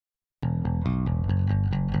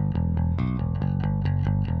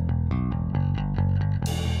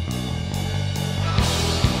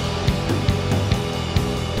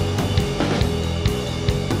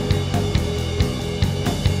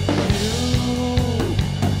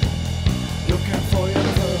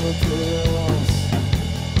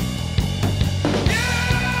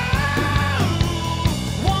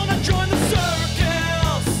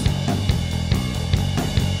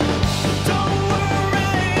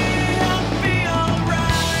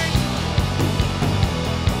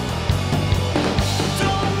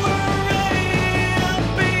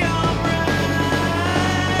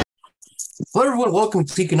Hello, everyone. Welcome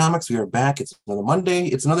to Economics. We are back. It's another Monday.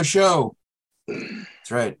 It's another show.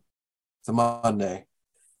 That's right. It's a Monday.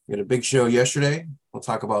 We had a big show yesterday. We'll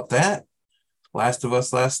talk about that. Last of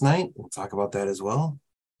Us last night. We'll talk about that as well.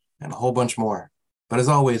 And a whole bunch more. But as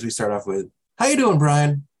always, we start off with, how you doing,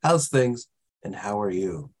 Brian? How's things? And how are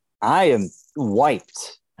you? I am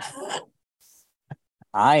wiped.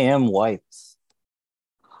 I am wiped.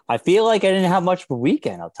 I feel like I didn't have much of a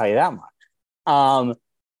weekend, I'll tell you that much.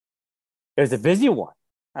 It was a busy one.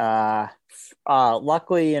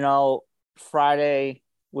 Luckily, Friday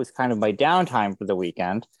was kind of my downtime for the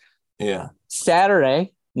weekend. Yeah.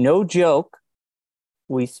 Saturday, no joke,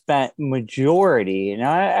 we spent majority, and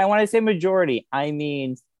when I say majority, I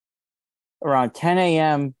mean around 10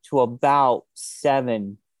 a.m. to about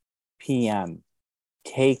 7 p.m.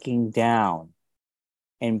 taking down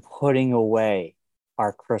and putting away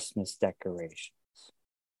our Christmas decorations.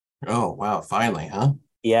 Oh, wow. Finally, huh?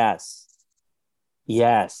 Yes.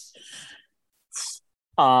 It's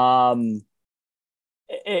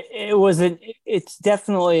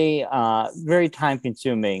definitely very time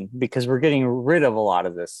consuming because we're getting rid of a lot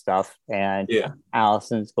of this stuff, and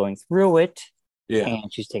Allison's going through it. Yeah.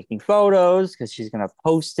 And she's taking photos because she's going to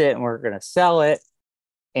post it and we're going to sell it.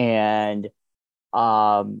 And you're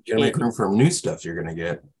going to make room for new stuff you're going to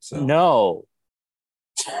get. So no.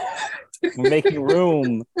 We're making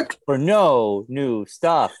room for no new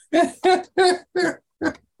stuff. We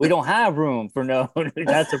don't have room for no.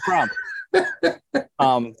 That's a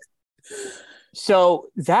problem.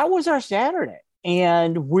 So that was our Saturday,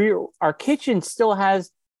 and our kitchen still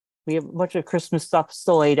has. We have a bunch of Christmas stuff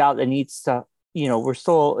still laid out that needs to. We're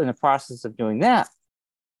still in the process of doing that.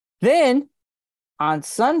 Then on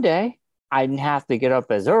Sunday, I didn't have to get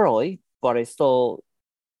up as early, but I still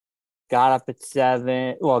got up at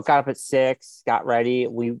 7. Well, got up at 6, got ready.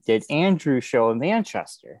 We did Andrew's show in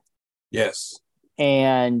Manchester. Yes.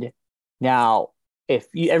 And now, if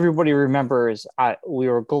everybody remembers, we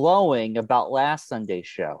were glowing about last Sunday's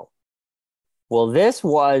show. Well, this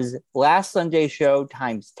was last Sunday's show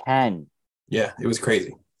times 10. Yeah, it was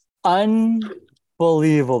crazy.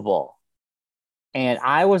 Unbelievable. And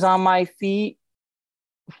I was on my feet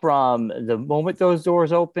from the moment those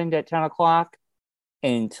doors opened at 10 o'clock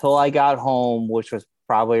until I got home, which was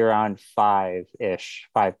probably around 5-ish,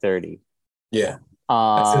 5:30. Yeah.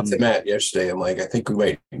 I said to Matt yesterday, I'm like, I think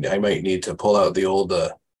I might need to pull out the old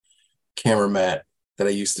camera mat that I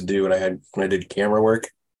used to do when I did camera work.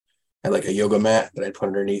 I had like a yoga mat that I'd put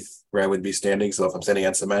underneath where I would be standing. So if I'm standing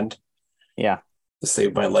on cement, to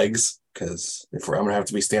save my legs, because I'm gonna have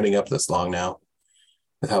to be standing up this long now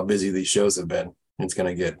with how busy these shows have been. It's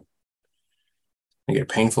gonna get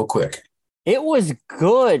painful quick. It was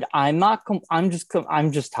good. I'm just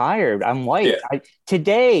tired. I'm white. Yeah.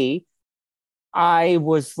 Today I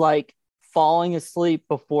was like falling asleep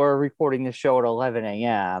before recording the show at 11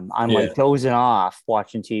 a.m. I'm like dozing off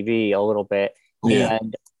watching TV a little bit. Yeah.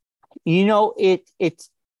 And it's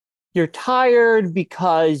you're tired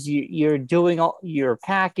because you're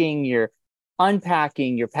packing, you're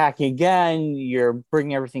unpacking, you're packing again, you're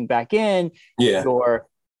bringing everything back in. Yeah.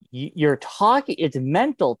 You're talking, it's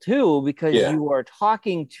mental too, because you are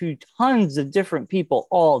talking to tons of different people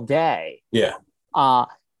all day. Yeah.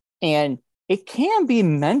 And it can be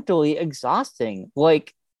mentally exhausting.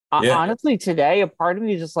 Like, honestly, today, a part of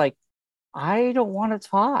me is just like, I don't want to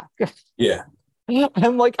talk. Yeah.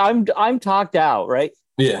 I'm like, I'm talked out, right?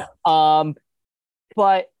 Yeah.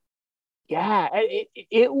 But yeah,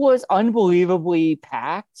 it was unbelievably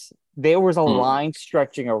packed. There was a line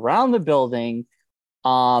stretching around the building.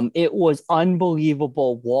 It was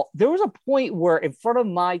unbelievable. There was a point where in front of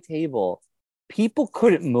my table, people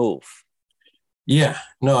couldn't move. Yeah,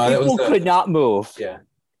 no, people could not move. Yeah,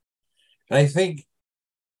 and I think,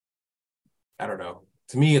 I don't know.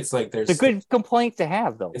 To me, it's like it's a good complaint to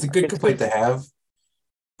have, though. It's a good complaint to have,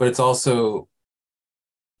 but it's also,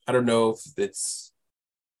 I don't know if it's,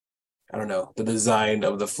 the design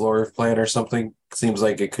of the floor plan or something seems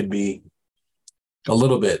like it could be a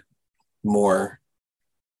little bit more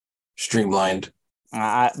streamlined.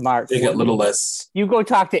 Mark, they get a little less. You go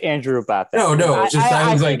talk to Andrew about that. No, it's just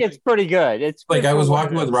I think it's pretty good. It's like I was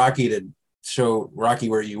walking with Rocky to show Rocky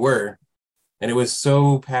where you were, and it was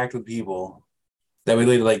so packed with people that we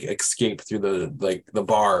literally like escaped through the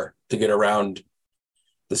bar to get around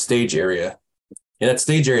the stage area. And that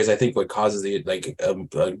stage area is, I think, what causes the a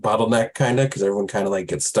bottleneck kind of, because everyone kind of like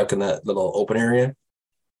gets stuck in that little open area.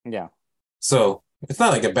 Yeah. So it's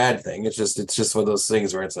not like a bad thing. It's just one of those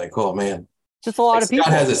things where it's like, oh man. Just a lot of people.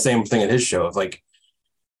 Scott has the same thing at his show of like,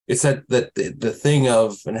 it's that the thing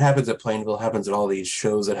of, and it happens at Plainville, happens at all these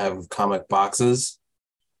shows that have comic boxes,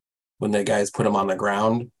 when the guys put them on the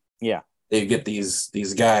ground, Yeah. they get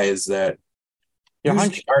these guys that They're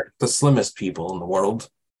usually aren't the slimmest people in the world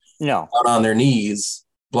No. out on their knees,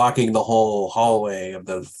 blocking the whole hallway of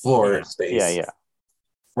the floor space. Yeah.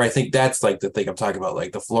 Where I think that's like the thing I'm talking about.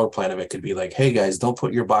 Like the floor plan of it could be like, hey guys, don't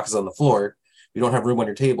put your boxes on the floor. If you don't have room on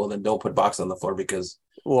your table, then don't put boxes on the floor because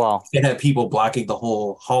you can't have people blocking the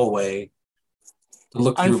whole hallway to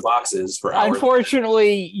look through boxes for hours.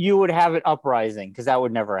 Unfortunately, you would have it uprising because that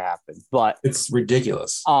would never happen. But it's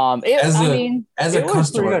ridiculous. As a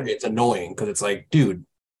customer, it's annoying because it's like, dude,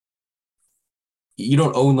 you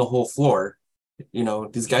don't own the whole floor. You know,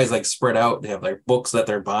 these guys like spread out. They have like books that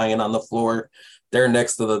they're buying on the floor. They're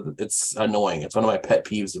next to it's annoying. It's one of my pet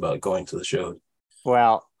peeves about going to the show.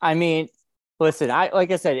 Well, I mean, listen,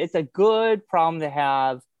 like I said, it's a good problem to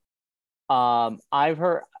have. I've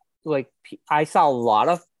heard, I saw a lot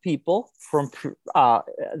of people from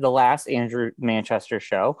the last Andrew Manchester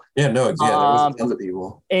show. Yeah, no, there was tons of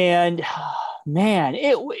people. And man,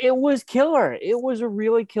 it was killer. It was a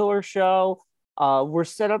really killer show. We're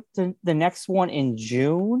set up to the next one in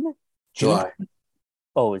June. July.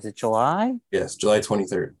 Oh, is it July? Yes, July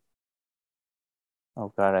 23rd.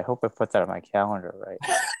 Oh God, I hope I put that on my calendar right.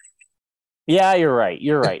 Yeah, you're right.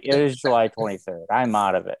 It is July 23rd. I'm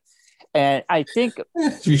out of it. And I think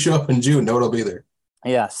if you show up in June, no one will be there.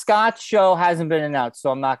 Yeah, Scott's show hasn't been announced,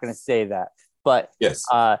 so I'm not going to say that. But yes,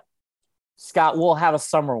 Scott will have a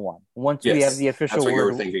summer one once we have the official. That's what you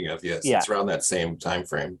were thinking of. Yes, it's around that same time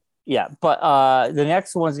frame. Yeah, but the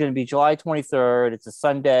next one's going to be July 23rd. It's a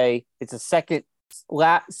Sunday. It's a second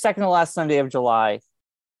to last Sunday of July.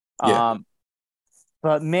 Yeah.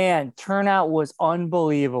 But man, turnout was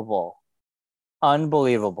unbelievable.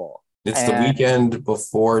 It's the weekend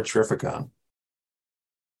before Terrificon.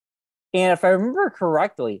 And if I remember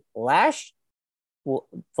correctly, the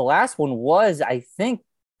last one was, I think,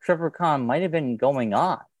 Terrificon might have been going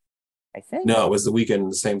on. I think. No, it was the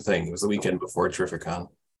weekend, the same thing. It was the weekend before Terrificon.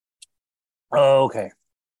 Oh, okay.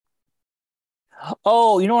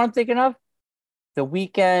 Oh, you know what I'm thinking of? The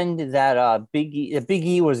weekend that Big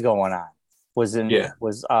E was going on was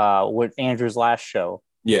with Andrew's last show.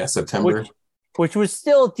 Yeah, September. Which was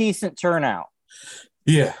still a decent turnout.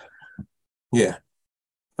 Yeah.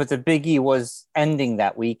 But the Big E was ending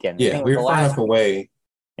that weekend. Yeah, we were far enough away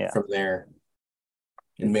from there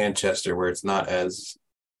in Manchester where it's not as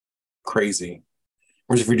crazy.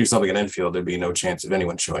 Whereas if we do something in Enfield, there'd be no chance of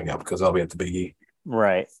anyone showing up because I'll be at the Big E.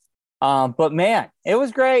 Right. But man, it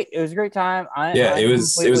was great. It was a great time. It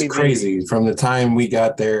was crazy. From the time we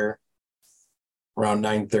got there around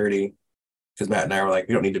 9:30, because Matt and I were like,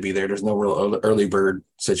 we don't need to be there. There's no real early bird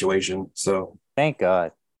situation. So thank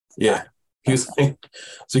God. Yeah. He was like,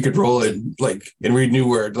 so you could roll it and we knew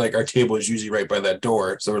where our table is usually right by that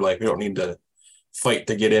door. So we're like, we don't need to fight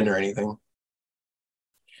to get in or anything.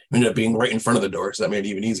 We ended up being right in front of the door, so that made it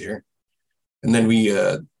even easier. And then we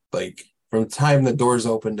from the time the doors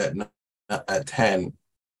opened at 10,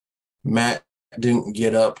 Matt didn't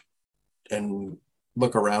get up and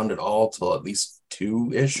look around at all till at least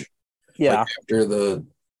 2-ish. Yeah. After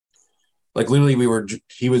literally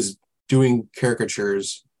he was doing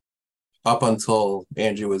caricatures up until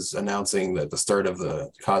Andrew was announcing the start of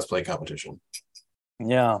the cosplay competition.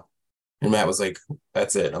 Yeah. And Matt was like,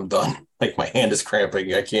 that's it, I'm done. My hand is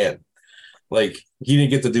cramping. I can't. He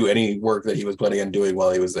didn't get to do any work that he was planning on doing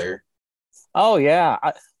while he was there. Oh, yeah.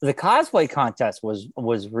 The cosplay contest was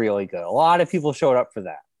really good. A lot of people showed up for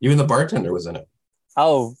that. Even the bartender was in it.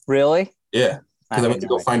 Oh, really? Yeah. Because I went to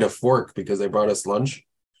go find a fork because they brought us lunch.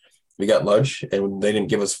 We got lunch and they didn't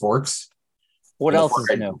give us forks. What else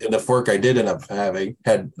is new? And the fork I did end up having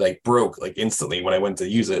broke instantly when I went to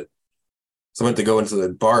use it. So I went to go into the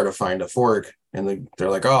bar to find a fork, and they're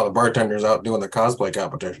like, "Oh, the bartender's out doing the cosplay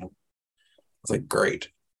competition." I was like, "Great!"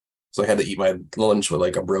 So I had to eat my lunch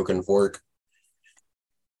with a broken fork.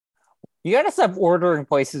 You gotta stop ordering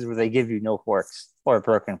places where they give you no forks or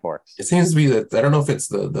broken forks. It seems to be that I don't know if it's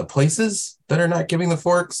the places that are not giving the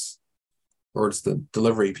forks, or it's the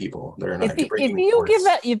delivery people that are not bringing forks.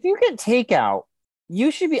 If you get takeout,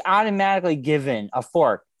 you should be automatically given a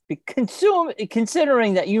fork.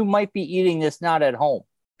 Considering that you might be eating this not at home.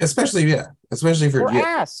 Especially for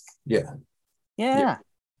ask. Yeah. I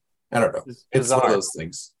don't know. It's one of those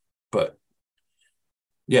things. But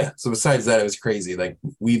yeah, so besides that, it was crazy.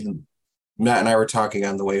 Matt and I were talking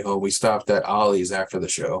on the way home. We stopped at Ollie's after the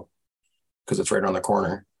show because it's right around the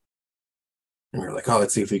corner. And we were like, oh,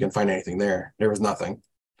 let's see if we can find anything there. There was nothing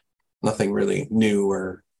really new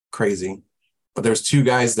or crazy. But there's 2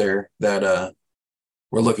 guys there that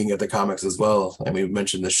were looking at the comics as well. And we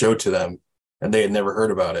mentioned the show to them and they had never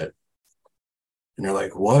heard about it. And they're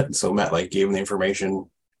like, what? And so Matt like gave them the information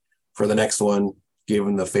for the next one, gave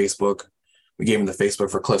them the Facebook. We gave him the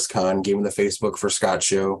Facebook for CliffsCon, gave him the Facebook for Scott's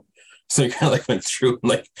show. So you kind of like went through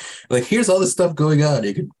like here's all this stuff going on.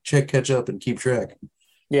 You could catch up and keep track.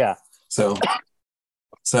 Yeah. So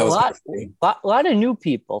that was kind of funny. A lot of new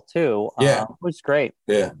people too. Yeah. It was great.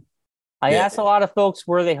 Yeah. I asked a lot of folks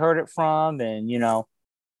where they heard it from, and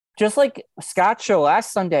just like Scott's show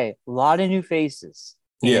last Sunday, a lot of new faces.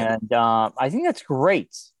 Yeah. And I think that's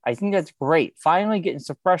great. Finally getting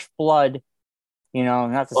some fresh blood.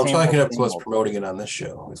 Not the same. I'm talking up to us promoting it on this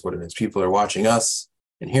show is what it is. People are watching us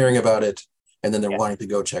and hearing about it, and then they're wanting to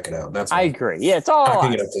go check it out. That's I agree. Yeah, it's all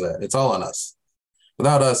talking it up to that. It's all on us.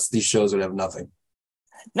 Without us, these shows would have nothing.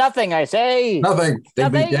 Nothing, I say. Nothing.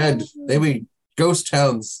 They'd be dead. They'd be ghost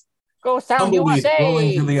towns. Ghost Town USA.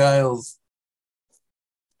 Rolling through the aisles.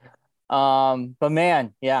 But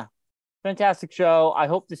man, yeah, fantastic show. I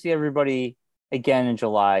hope to see everybody again in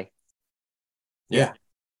July. Yeah.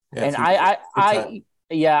 And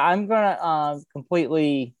I'm gonna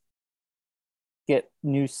completely get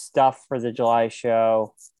new stuff for the July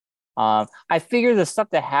show. I figure the stuff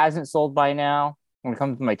that hasn't sold by now, when it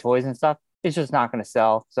comes to my toys and stuff, it's just not gonna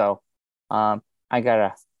sell. So I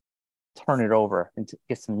gotta turn it over and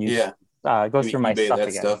get some new go through my stuff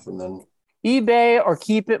again. Stuff and then eBay or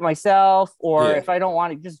keep it myself, or if I don't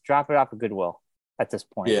want it, just drop it off of Goodwill at this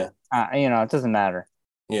point. Yeah. It doesn't matter.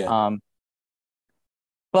 Yeah.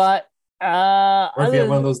 But or if you have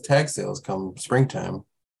one of those tag sales come springtime,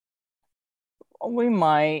 we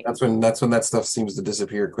might. That's when that stuff seems to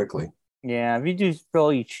disappear quickly. Yeah, if you do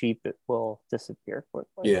really cheap, it will disappear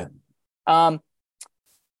quickly. Yeah. But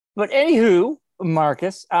anywho,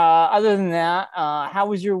 Marcus, other than that, how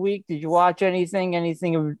was your week? Did you watch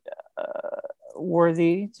anything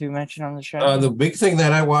worthy to mention on the show? The big thing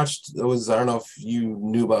that I watched was, I don't know if you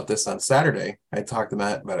knew about this on Saturday. I talked to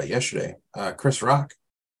Matt about it yesterday. Chris Rock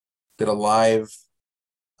did a live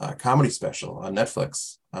comedy special on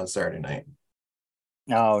Netflix on Saturday night.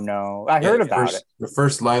 No. I heard about it. The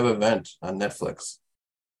first live event on Netflix.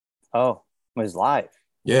 Oh, it was live.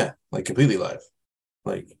 Yeah, like completely live.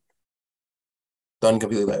 Like done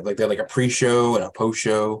completely live. Like they had like a pre-show and a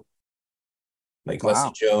post-show. Like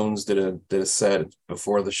Leslie Jones did a set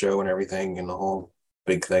before the show and everything, and the whole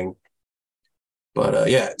big thing. But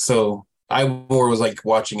so I more was like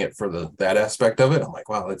watching it for that aspect of it. I'm like,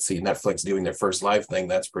 wow, let's see Netflix doing their first live thing.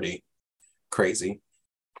 That's pretty crazy.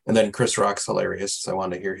 And then Chris Rock's hilarious, so I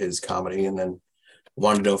wanted to hear his comedy, and then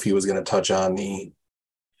wanted to know if he was going to touch on the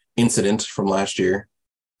incident from last year.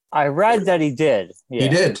 I read that he did. Yeah.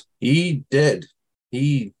 He did.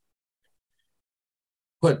 He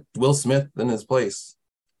put Will Smith in his place.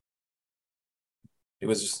 It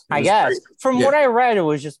was I guess crazy. From what I read, it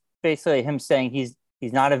was just basically him saying he's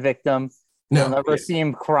not a victim. You'll never see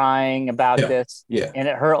him crying about this. Yeah. And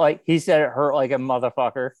it hurt he said it hurt like a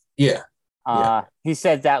motherfucker. Yeah. He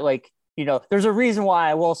said that there's a reason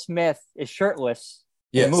why Will Smith is shirtless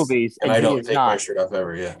in movies. And I don't take my shirt off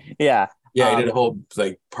ever. Yeah. Yeah. Yeah. I did a whole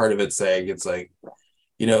part of it saying it's like,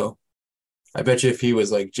 I bet you if he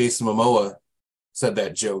was like Jason Momoa said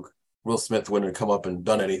that joke, Will Smith wouldn't have come up and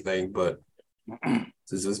done anything. But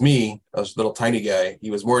this was me, a little tiny guy.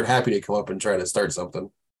 He was more than happy to come up and try to start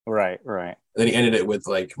something. Right. Then he ended it with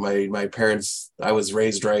like my parents. I was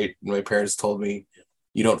raised right, and my parents told me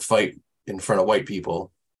you don't fight in front of white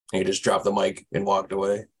people. And he just dropped the mic and walked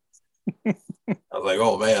away. I was like,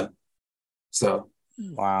 oh man. So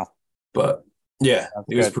wow. But yeah,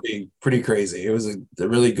 it was pretty crazy. It was a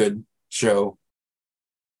really good show.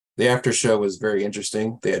 The after show was very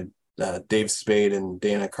interesting. They had Dave Spade and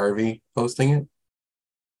Dana Carvey hosting it.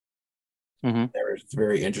 Mm-hmm. They were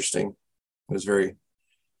very interesting. But it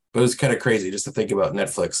was kind of crazy just to think about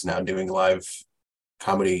Netflix now doing live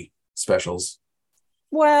comedy specials.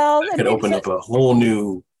 Well, it could open up a whole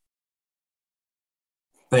new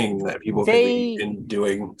thing that people could be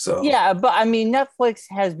doing. So yeah, but I mean, Netflix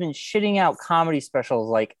has been shitting out comedy specials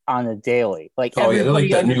like on the daily. Like they're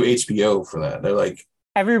like that new HBO for that. They're like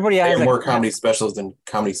everybody has more comedy specials than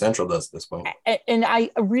Comedy Central does at this point. And I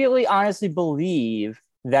really honestly believe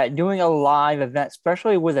that doing a live event,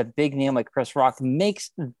 especially with a big name like Chris Rock,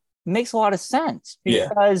 makes a lot of sense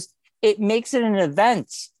because it makes it an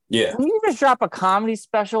event. Yeah. When you just drop a comedy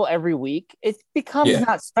special every week, it becomes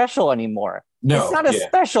not special anymore. No, it's not a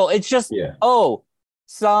special. It's just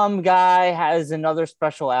some guy has another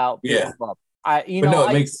special out. Yeah.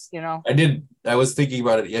 It makes I was thinking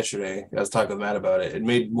about it yesterday. I was talking with Matt about it.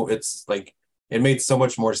 It made so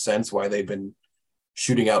much more sense why they've been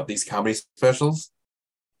shooting out these comedy specials.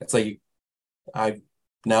 It's like I'm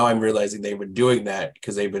realizing they've been doing that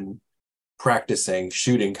because they've been practicing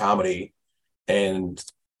shooting comedy and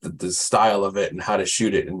the style of it and how to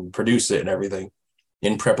shoot it and produce it and everything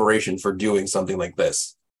in preparation for doing something like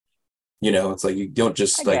this. It's like you don't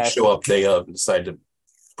just like show up day of and decide to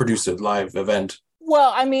produce a live event.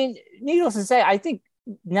 Well, I mean, needless to say, I think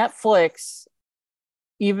Netflix,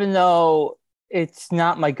 even though it's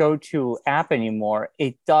not my go-to app anymore,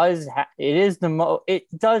 it does have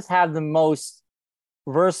the most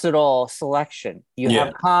versatile selection. You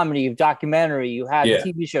have comedy, you have documentary, you have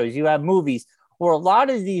TV shows, you have movies, where a lot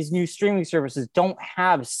of these new streaming services don't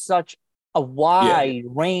have such a wide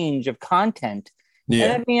range of content.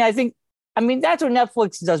 Yeah. And I mean, that's what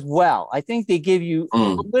Netflix does well. I think they give you a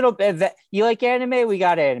little bit of that. You like anime? We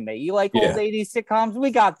got anime. You like old 80s sitcoms? We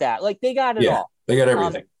got that. Like, they got it all. They got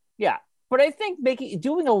everything. Yeah. But I think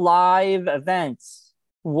doing a live events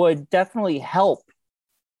would definitely help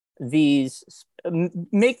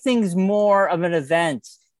make things more of an event,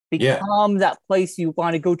 become that place you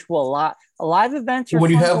want to go to a lot. A live events are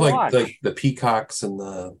when you have like the Peacocks and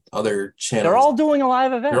the other channels, they're all doing a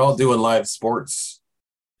live event. They're all doing live sports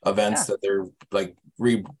events that they're like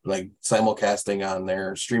simulcasting on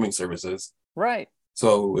their streaming services. Right.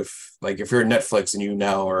 So if you're Netflix and you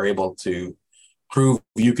now are able to prove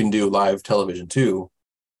you can do live television too,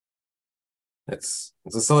 it's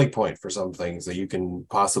a selling point for some things that you can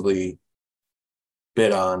possibly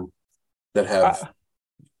bid on that have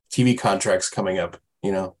TV contracts coming up,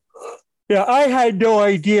 Yeah, I had no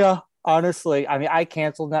idea, honestly. I mean, I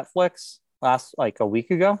canceled Netflix a week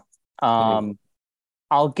ago.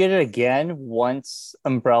 I'll get it again once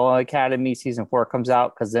Umbrella Academy season 4 comes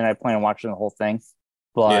out, because then I plan on watching the whole thing.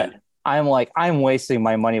 But I'm wasting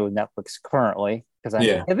my money with Netflix currently, because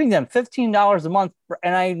I'm giving them $15 a month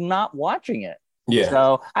and I'm not watching it. Yeah.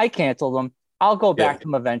 So I canceled them. I'll go back to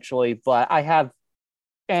them eventually, but I have,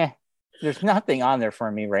 there's nothing on there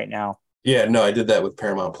for me right now. Yeah, no, I did that with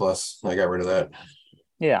Paramount Plus. I got rid of that.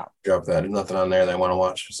 Yeah. Dropped that. There's nothing on there that I want to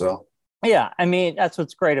watch. So. Yeah, I mean, that's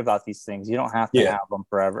what's great about these things. You don't have to have them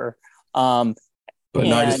forever. But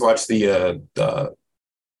no, I just watched the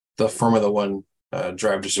Formula One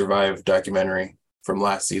Drive to Survive documentary from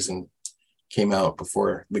last season. Came out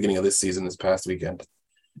before the beginning of this season this past weekend.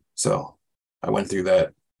 So I went through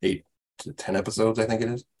that 8 to 10 episodes, I think it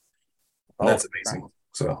is. And that's amazing.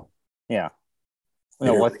 So yeah.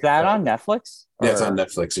 No, what's that on Netflix? Yeah, it's on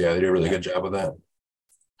Netflix. Yeah, they do a really good job with that.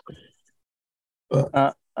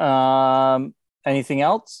 But anything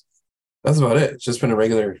else? That's about it. It's just been a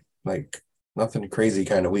regular, nothing crazy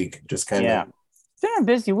kind of week. Just kind of. It's been a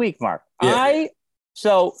busy week, Mark. Yeah.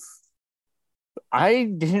 I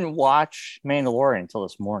didn't watch Mandalorian until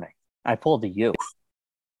this morning. I pulled a U.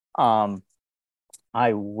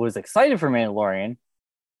 I was excited for Mandalorian,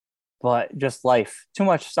 but just life. Too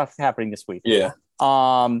much stuff happening this week. Yeah.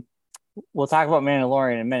 We'll talk about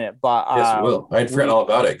Mandalorian in a minute, but yes, we will. I'd forgotten all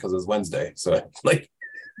about it because it was Wednesday. So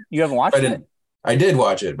you haven't watched it? I did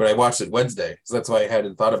watch it, but I watched it Wednesday. So that's why I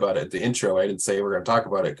hadn't thought about it. The intro, I didn't say we're going to talk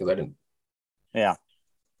about it because I didn't. Yeah.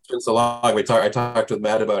 It's been so long. I talked with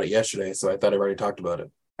Matt about it yesterday, so I thought I already talked about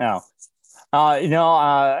it. Oh.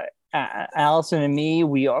 Allison and me,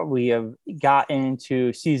 we have gotten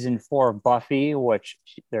into season 4 of Buffy, which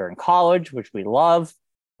they're in college, which we love.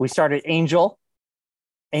 We started Angel.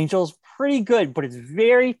 Angel's pretty good, but it's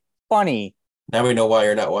very funny. Now we know why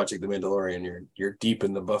you're not watching The Mandalorian. You're deep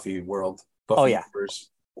in the Buffy world. Buffy universe.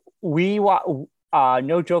 We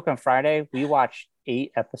no joke, on Friday we watched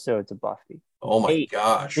 8 episodes of Buffy. Oh my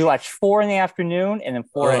gosh! We watched 4 in the afternoon and then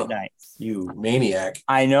 4 at night. You maniac!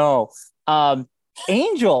 I know.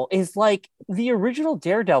 Angel is like the original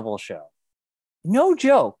Daredevil show. No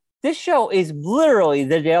joke. This show is literally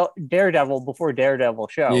the Daredevil before Daredevil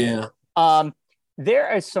show. Yeah. There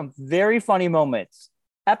are some very funny moments.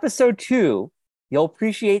 Episode 2, you'll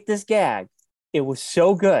appreciate this gag. It was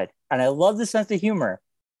so good, and I love the sense of humor.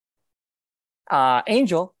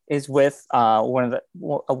 Angel is with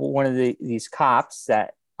one of these cops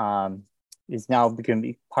that is now going to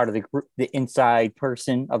be part of the group, the inside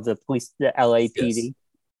person of the police, the LAPD. Yes.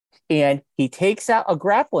 And he takes out a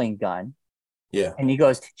grappling gun. Yeah. And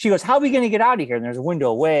she goes, how are we going to get out of here? And there's a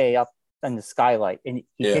window way up in the skylight. And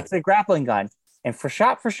he takes the grappling gun. And for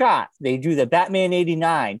shot, they do the Batman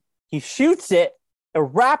 89. He shoots it,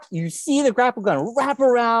 you see the grapple gun wrap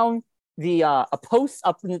around the a post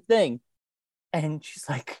up in the thing. And she's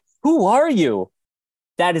like, who are you?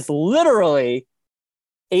 That is literally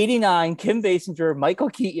 89, Kim Basinger, Michael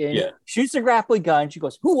Keaton, shoots a grappling gun. She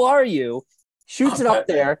goes, who are you? Shoots it up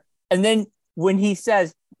there. And then when he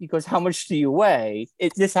goes, how much do you weigh?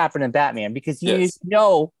 This happened in Batman because he needs to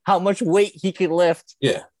know how much weight he could lift.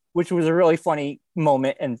 Yeah. Which was a really funny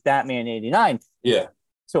moment in Batman 89. Yeah.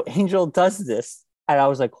 So Angel does this, and I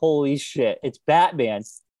was like, holy shit, it's Batman.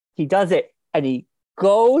 He does it, and he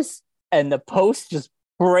goes, and the post just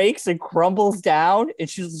breaks and crumbles down, and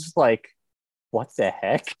she's just like, what the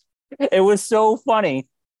heck? It was so funny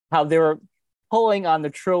how they were pulling on the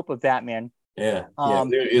trope of Batman. Yeah.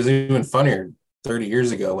 It was even funnier 30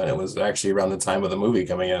 years ago when it was actually around the time of the movie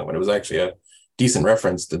coming out, when it was actually a decent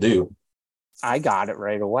reference to do. I got it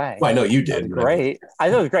right away. Well, I know you did. Great. I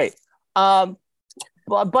thought it was great.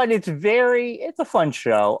 But it's a fun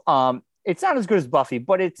show. It's not as good as Buffy,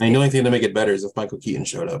 but the only thing to make it better is if Michael Keaton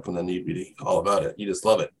showed up, and then you'd be all about it. You just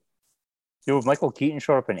love it. Dude, Michael Keaton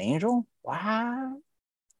showed up in Angel? Wow.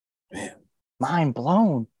 Man. Mind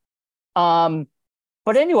blown.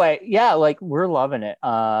 But anyway, yeah, like we're loving it.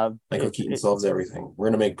 Michael Keaton solves everything. We're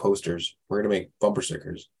gonna make posters. We're gonna make bumper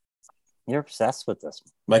stickers. You're obsessed with this.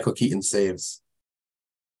 Michael Keaton saves.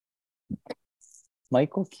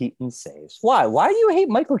 Michael Keaton saves. Why? Why do you hate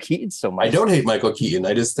Michael Keaton so much? I don't hate Michael Keaton.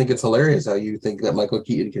 I just think it's hilarious how you think that Michael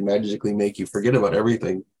Keaton can magically make you forget about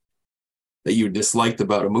everything that you disliked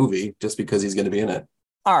about a movie just because he's going to be in it.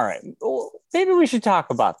 All right. Well, maybe we should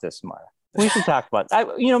talk about this more. We should talk about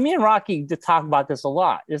me and Rocky talk about this a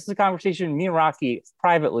lot. This is a conversation me and Rocky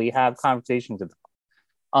privately have conversations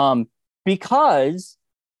about. Because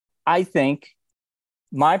I think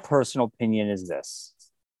my personal opinion is this.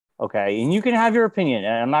 Okay. And you can have your opinion,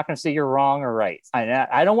 and I'm not going to say you're wrong or right.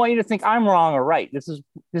 I don't want you to think I'm wrong or right. This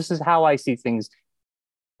is how I see things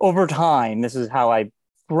over time. This is how I've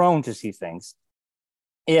grown to see things.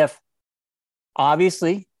 If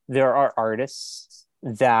obviously there are artists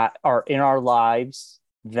that are in our lives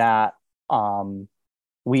that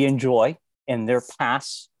we enjoy, and their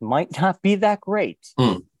past might not be that great.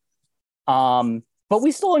 But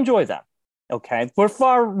we still enjoy them. Okay. We're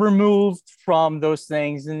far removed from those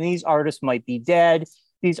things, and these artists might be dead.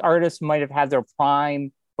 These artists might have had their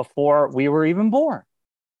prime before we were even born.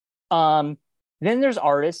 Then there's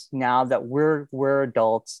artists now that we're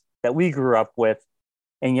adults that we grew up with,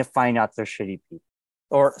 and you find out they're shitty people,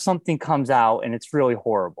 or something comes out and it's really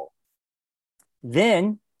horrible.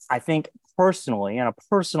 Then I think personally, on a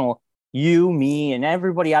personal, you, me, and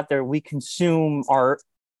everybody out there, we consume art.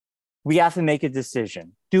 We have to make a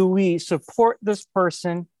decision. Do we support this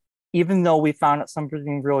person even though we found out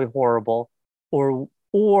something really horrible, or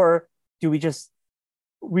do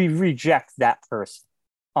we reject that person?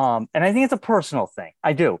 And I think it's a personal thing.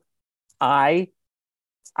 I do. I've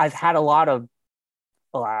had a lot of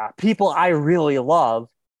people I really love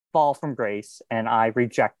fall from grace, and I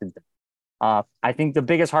rejected them. I think the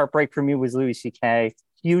biggest heartbreak for me was Louis C.K.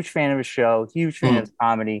 Huge fan of his show, huge fan of his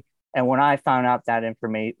comedy. And when I found out that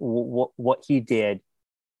information, what he did,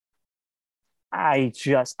 I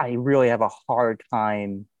really have a hard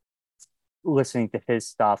time listening to his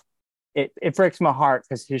stuff. It breaks my heart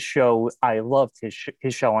because his show, I loved his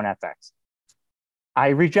show on FX. I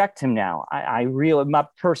reject him now. I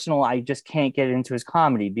just can't get into his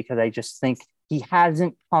comedy because I just think he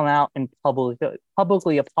hasn't come out and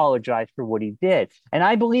publicly apologized for what he did. And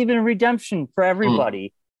I believe in redemption for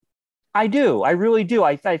everybody. I do. I really do.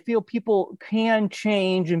 I feel people can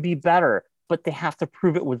change and be better, but they have to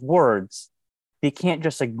prove it with words. They can't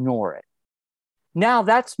just ignore it. Now,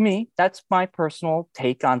 that's me. That's my personal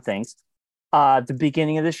take on things. The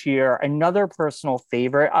beginning of this year, another personal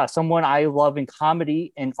favorite, someone I love in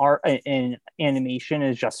comedy and art and animation,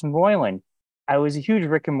 is Justin Roiland. I was a huge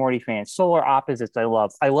Rick and Morty fan. Solar Opposites, I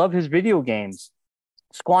love. I love his video games.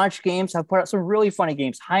 Squanch Games have put out some really funny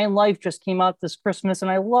games. High in Life just came out this Christmas,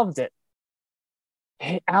 and I loved it.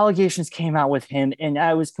 Allegations came out with him, and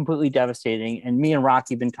I was completely devastating. And me and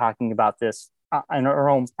Rocky have been talking about this in our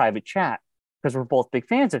own private chat because we're both big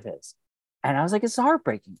fans of his. And I was like, it's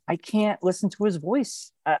heartbreaking. I can't listen to his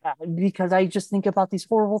voice because I just think about these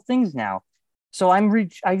horrible things now. So I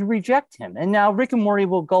reject him. And now Rick and Morty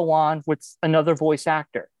will go on with another voice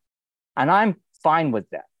actor. And I'm fine with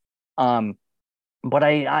that. But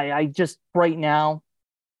I just right now,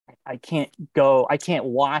 I can't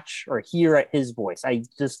watch or hear his voice. I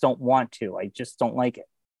just don't want to. I just don't like it.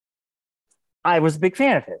 I was a big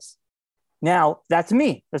fan of his. Now, that's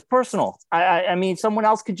me. That's personal. I mean, someone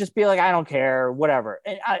else could just be like, I don't care, whatever.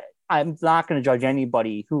 And I'm not going to judge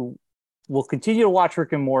anybody who will continue to watch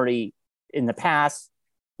Rick and Morty in the past,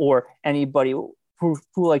 or anybody who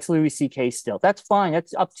likes Louis C.K. still. That's fine.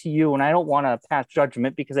 That's up to you. And I don't want to pass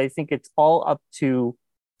judgment because I think it's all up to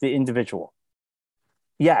the individual.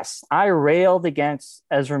 Yes, I railed against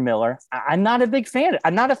Ezra Miller. I'm not a big fan.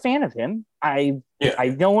 I'm not a fan of him. I've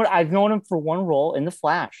known him for one role in The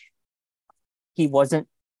Flash. He wasn't.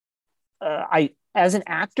 As an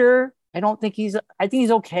actor, I don't think he's. I think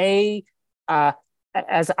he's okay.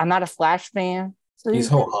 As I'm not a Flash fan, so He's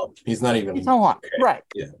ho hum. He's not even. he's ho hum, Okay. right?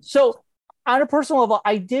 Yeah. So on a personal level,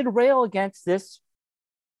 I did rail against this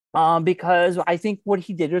because I think what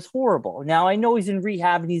he did was horrible. Now I know he's in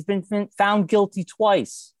rehab and he's been found guilty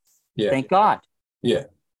twice. Yeah. Thank God. Yeah.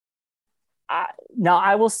 Now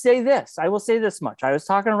I will say this. I will say this much. I was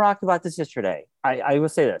talking to Rock about this yesterday. I will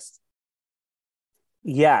say this.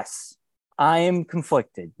 Yes, I am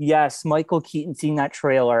conflicted. Yes, Michael Keaton seen that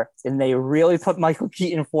trailer and they really put Michael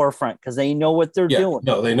Keaton forefront because they know what they're doing.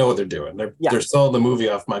 No, they know what they're doing. They're selling the movie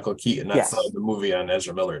off Michael Keaton, not selling the movie on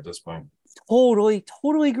Ezra Miller at this point. Totally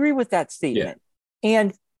agree with that statement. Yeah.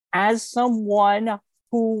 And as someone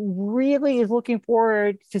who really is looking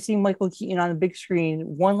forward to seeing Michael Keaton on the big screen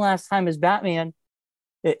one last time as Batman,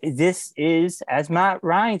 this is, as Matt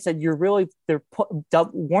Ryan said,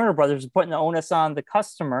 Warner Brothers is putting the onus on the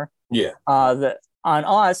customer, on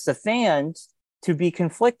us, the fans, to be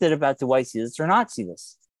conflicted about do I see this or not see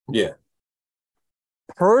this. Yeah.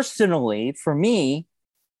 Personally, for me,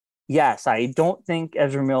 yes, I don't think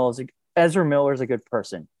Ezra Miller is a good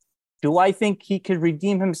person. Do I think he could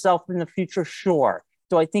redeem himself in the future? Sure.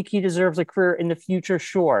 Do I think he deserves a career in the future?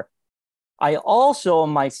 Sure. I also,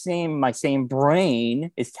 my same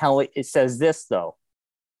brain it says this though.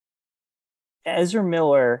 Ezra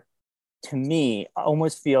Miller, to me,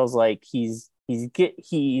 almost feels like he's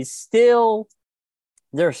still.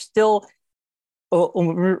 There's still. Let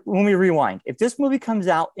me rewind. If this movie comes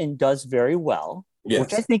out and does very well,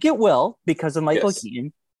 which I think it will because of Michael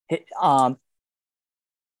Keaton,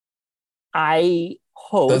 I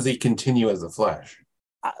hope. Does he continue as a Flash?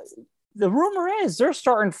 The rumor is they're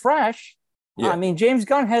starting fresh. Yeah. I mean, James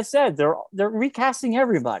Gunn has said they're recasting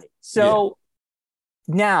everybody. So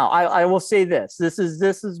now I will say this. This is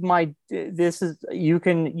you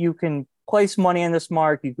can place money on this,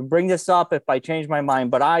 Mark. You can bring this up if I change my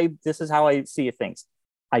mind, but this is how I see things.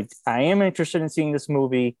 I am interested in seeing this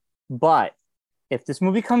movie, but if this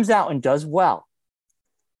movie comes out and does well,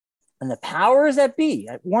 and the powers that be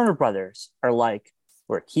at Warner Brothers are like,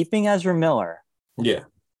 we're keeping Ezra Miller. Yeah.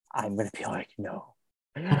 I'm going to be like, no.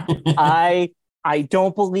 I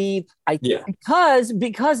don't believe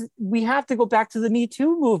because we have to go back to the Me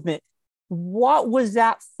Too movement. What was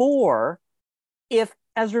that for if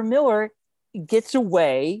Ezra Miller gets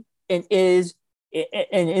away and is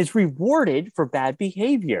rewarded for bad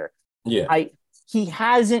behavior? Yeah. He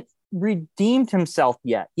hasn't redeemed himself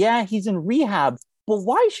yet. Yeah, he's in rehab. But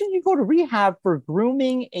why shouldn't you go to rehab for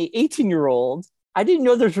grooming a 18-year-old? I didn't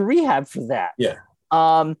know there's a rehab for that. Yeah.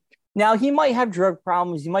 Now he might have drug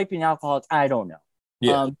problems. He might be an alcoholic. I don't know.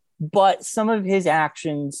 Yeah. But some of his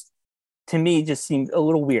actions to me just seemed a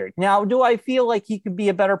little weird. Now, do I feel like he could be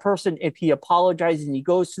a better person if he apologizes and he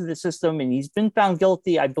goes through the system and he's been found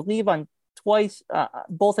guilty, I believe, on twice,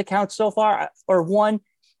 both accounts so far, or one?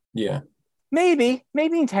 Yeah. Maybe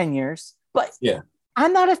in 10 years. But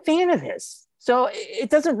I'm not a fan of his. So it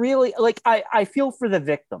doesn't really, like, I feel for the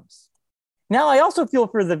victims. Now, I also feel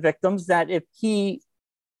for the victims that if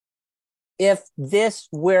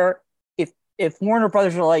Warner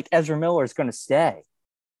Brothers are like, Ezra Miller is going to stay,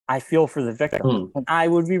 I feel for the victim. And I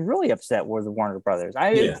would be really upset with the Warner Brothers.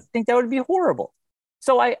 I think that would be horrible.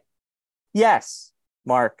 So yes,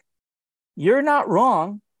 Mark, you're not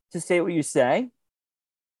wrong to say what you say.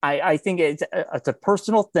 I think it's a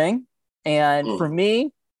personal thing. And for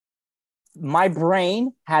me, my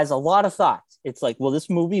brain has a lot of thoughts. It's like, well, this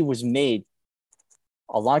movie was made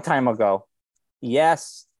a long time ago.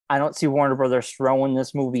 Yes, I don't see Warner Brothers throwing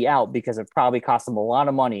this movie out because it probably cost them a lot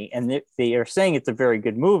of money. And they are saying it's a very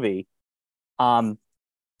good movie. I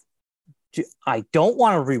don't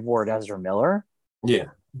want to reward Ezra Miller. Yeah.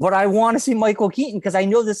 But I want to see Michael Keaton because I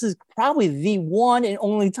know this is probably the one and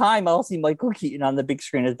only time I'll see Michael Keaton on the big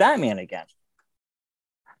screen as Batman again.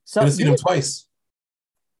 So I've seen him twice.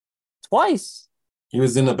 Twice? He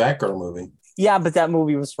was in the Batgirl movie. Yeah, but that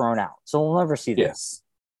movie was thrown out. So we'll never see that. Yes.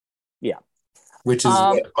 Yeah. Which is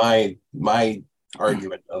what my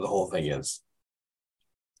argument of the whole thing is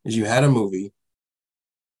you had a movie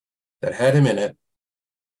that had him in it.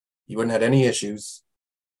 You wouldn't have had any issues.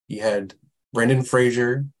 You had Brendan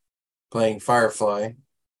Fraser playing Firefly.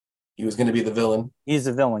 He was going to be the villain. He's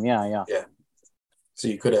the villain, yeah. So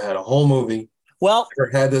you could have had a whole movie. Well,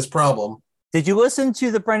 never had this problem. Did you listen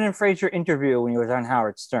to the Brendan Fraser interview when he was on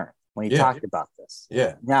Howard Stern, when he talked about this?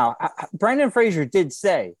 Yeah. Now, Brendan Fraser did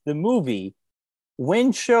say the movie,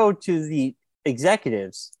 when showed to the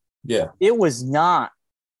executives, it was not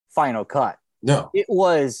final cut. No. It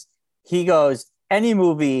was, he goes, any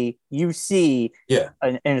movie you see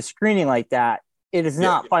in a screening like that, it is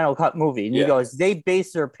not Final Cut movie. And he goes, they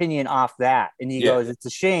base their opinion off that. And he goes, it's a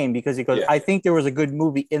shame because he goes, I think there was a good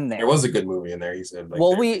movie in there. There was a good movie in there, he said. Like,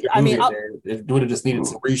 well, it would have just needed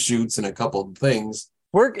some reshoots and a couple of things.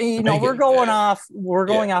 We're going off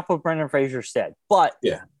what Brendan Fraser said. But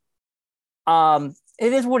it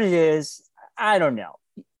is what it is. I don't know.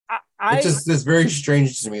 It's very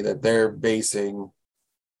strange to me that they're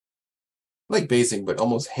but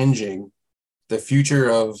almost hinging the future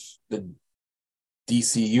of the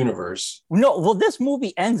DC universe. No, well, this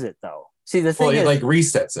movie ends it though. See, the thing is, it like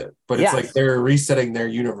resets it, but it's like they're resetting their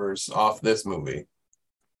universe off this movie.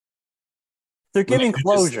 They're giving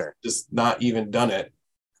closure. Just not even done it,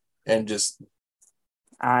 and just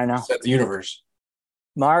I know set the universe.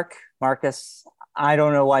 Marcus, I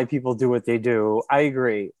don't know why people do what they do. I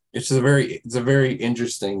agree. It's a very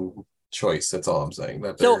interesting choice. That's all I'm saying.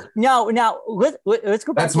 So now let's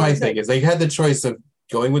go back. That's my thing. Is they had the choice of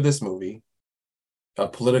going with this movie, a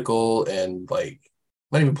political and like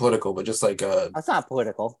not even political, but just like that's not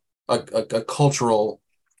political. A cultural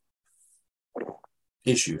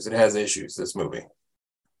issues. It has issues. This movie.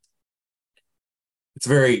 It's a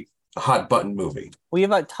very hot button movie. We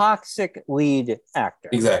have a toxic lead actor.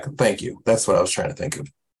 Exactly. Thank you. That's what I was trying to think of.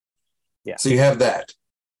 Yeah. So you have that.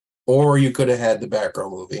 Or you could have had the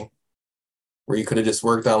Batgirl movie where you could have just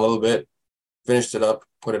worked on a little bit, finished it up,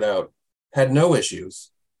 put it out, had no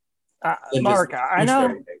issues. Mark, I know.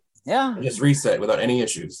 Everything. Yeah. And just reset without any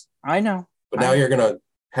issues. I know. But now you're going to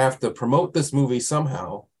have to promote this movie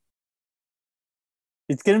somehow.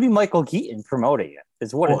 It's going to be Michael Keaton promoting it.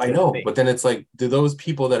 Is what I know. But then it's like, do those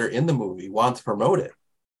people that are in the movie want to promote it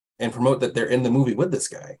and promote that they're in the movie with this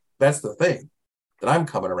guy? That's the thing that I'm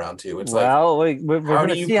coming around to. It's we're going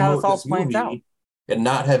to see how this all plays out and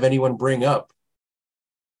not have anyone bring up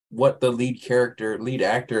what the lead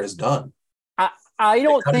actor has done. I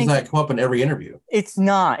don't think that come up in every interview. It's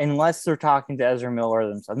not, unless they're talking to Ezra Miller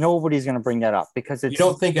themselves. Nobody's going to bring that up because it's. You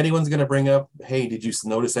don't think anyone's going to bring up, hey, did you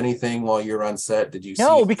notice anything while you're on set? Did you?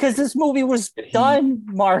 No, because this movie was done,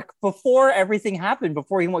 Mark, before everything happened.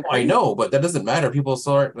 Before he went. I know, but that doesn't matter. People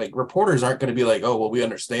still aren't like reporters aren't going to be like, oh, well, we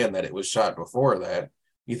understand that it was shot before that.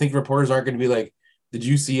 You think reporters aren't going to be like, did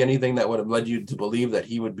you see anything that would have led you to believe that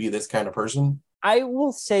he would be this kind of person? I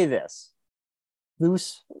will say this,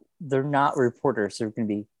 Luce. They're not reporters. They're going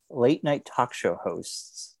to be late night talk show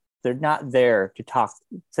hosts. They're not there to talk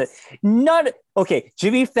to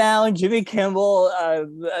Jimmy Fallon, Jimmy Kimmel,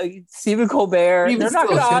 Stephen Colbert. They're not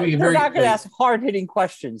going to ask hard hitting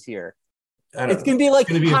questions here. It's going to be like,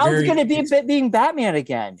 how's it going to be being Batman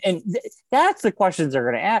again? And that's the questions they're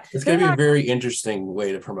going to ask. It's going to be a very interesting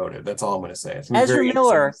way to promote it. That's all I'm going to say. Ezra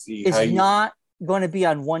Miller is not going to be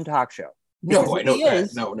on one talk show. No, I know that.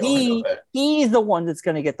 I know that. He's the one that's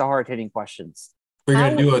going to get the hard-hitting questions. We're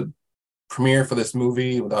going to do a premiere for this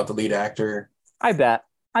movie without the lead actor. I bet.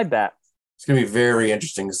 It's going to be very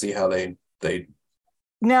interesting to see how they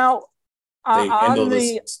handle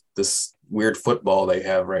this weird football they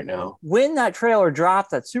have right now. When that trailer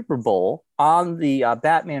dropped at Super Bowl on the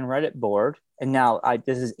Batman Reddit board, and now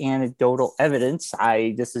this is anecdotal evidence.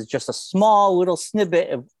 This is just a small little snippet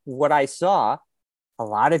of what I saw. A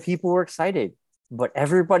lot of people were excited, but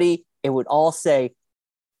everybody, it would all say,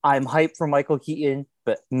 I'm hyped for Michael Keaton,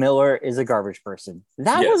 but Miller is a garbage person.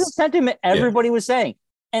 That was a sentiment everybody was saying.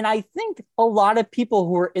 And I think a lot of people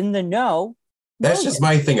who are in the know. That's just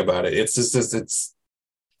my thing about it. It's just it's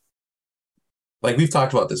like we've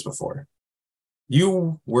talked about this before.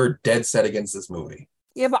 You were dead set against this movie.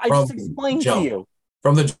 Yeah, but I just explained to you.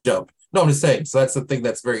 From the jump. No, I'm just saying. So that's the thing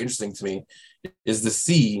that's very interesting to me is to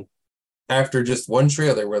see after just one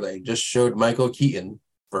trailer where they just showed Michael Keaton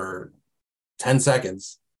for 10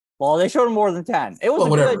 seconds. Well, they showed him more than 10. It was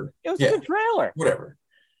a good trailer. Whatever.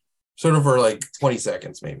 Showed him for like 20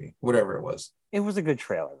 seconds, maybe. Whatever it was. It was a good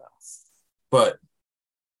trailer, though. But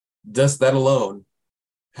just that alone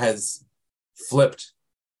has flipped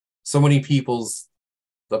so many people's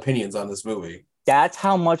opinions on this movie. That's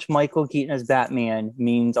how much Michael Keaton as Batman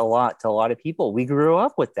means a lot to a lot of people. We grew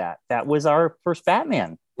up with that. That was our first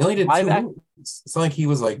Batman. He only did 2 movies. It's not like he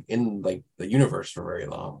was like in like the universe for very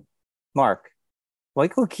long. Mark,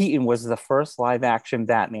 Michael Keaton was the first live action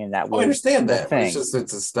Batman that was. I understand that. It's just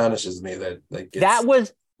it astonishes me that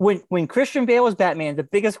was when Christian Bale was Batman. The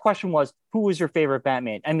biggest question was, who was your favorite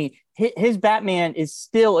Batman? I mean, his Batman is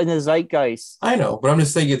still in the zeitgeist. I know, but I'm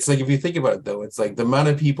just saying it's like if you think about it though, it's like the amount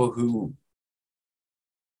of people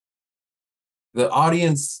the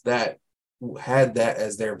audience that had that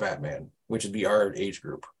as their Batman, which would be our age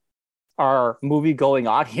group. Our movie-going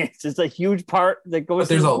audience is a huge part that goes. But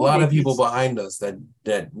there's a lot of people behind us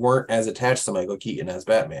that weren't as attached to Michael Keaton as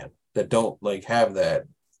Batman. that don't like have that.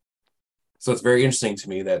 So it's very interesting to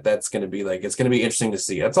me that that's going to be like, it's going to be interesting to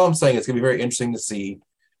see. That's all I'm saying. It's going to be very interesting to see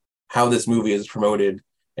how this movie is promoted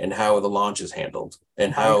and how the launch is handled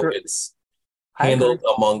and how it's handled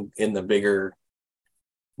among in the bigger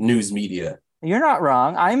news media. You're not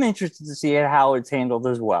wrong. I'm interested to see how it's handled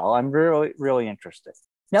as well. I'm really, really interested.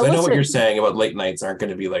 Now, I know what you're saying about late nights aren't going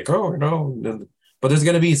to be like, oh, no. But there's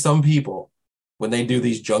going to be some people when they do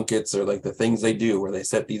these junkets or like the things they do where they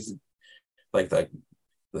set these, like the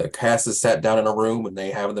cast is sat down in a room and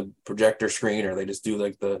they have the projector screen, or they just do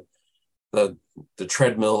like the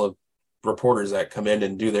treadmill of reporters that come in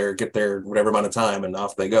and get their whatever amount of time and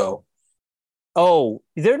off they go. Oh,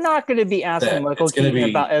 they're not going to be asking Michael Keaton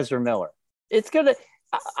about Ezra Miller. It's going to,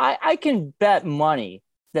 I can bet money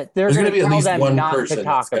that there's going to be at least one person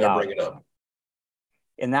that's going to bring it up.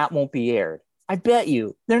 And that won't be aired. I bet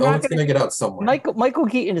you. They're not going to get out somewhere. Michael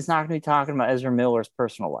Keaton is not going to be talking about Ezra Miller's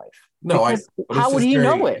personal life. No, how would he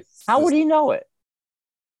know it? How would he know it?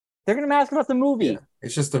 They're going to ask about the movie. Yeah,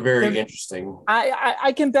 it's just a very interesting.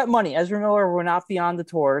 I can bet money Ezra Miller will not be on the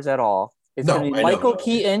tours at all. It's going to be Michael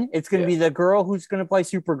Keaton. It's going to be the girl who's going to play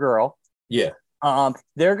Supergirl. Yeah.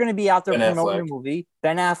 They're going to be out there promoting the movie.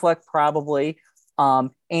 Ben Affleck probably.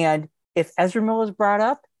 And if Ezra Miller is brought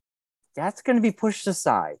up, that's going to be pushed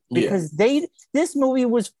aside because this movie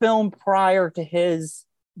was filmed prior to his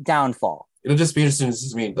downfall. It'll just be interesting to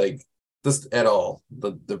see like this at all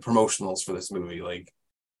the promotionals for this movie. Like,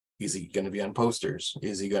 is he going to be on posters?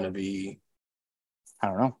 Is he going to be? I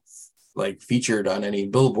don't know. Like featured on any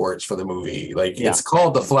billboards for the movie? Like it's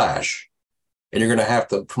called The Flash, and you're going to have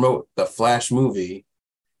to promote the Flash movie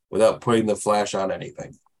without putting the Flash on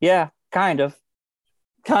anything. Yeah, kind of.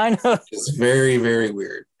 It's very, very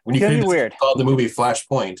weird. When you could have called the movie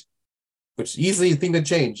Flashpoint, which easily thing to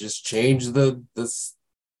change, just change the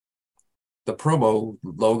promo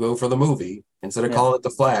logo for the movie. Instead of calling it The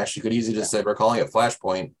Flash, you could easily just say we're calling it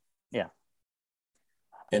Flashpoint. Yeah.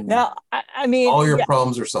 And now, I mean, all your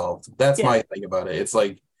problems are solved. That's my thing about it. It's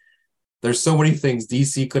like there's so many things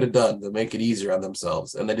DC could have done to make it easier on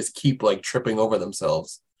themselves, and they just keep like tripping over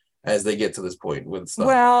themselves as they get to this point with stuff.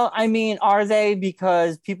 Well, I mean, are they?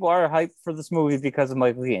 Because people are hyped for this movie because of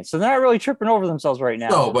Michael Keaton. So they're not really tripping over themselves right now.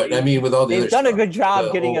 No, but I mean, with all the they've done a good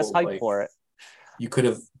job getting us hyped for it. You could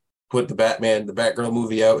have put the Batgirl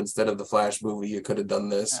movie out instead of the Flash movie. You could have done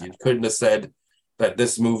this. You couldn't have said that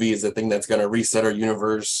this movie is the thing that's going to reset our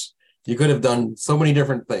universe. You could have done so many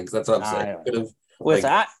different things. That's what I'm saying. You could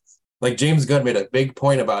have, like James Gunn made a big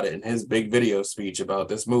point about it in his big video speech about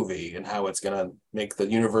this movie and how it's going to make the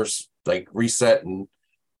universe like reset, and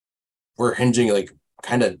we're hinging like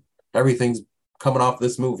kind of everything's coming off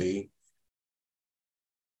this movie.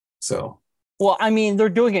 So, well, I mean, they're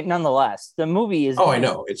doing it nonetheless. The movie is. I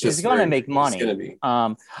know. It's just going to make money. It's going to be.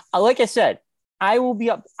 Like I said, I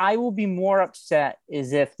will be more upset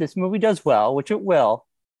is if this movie does well, which it will,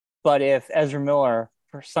 but if Ezra Miller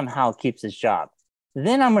somehow keeps his job.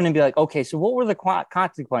 Then I'm going to be like, okay, so what were the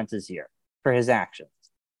consequences here for his actions?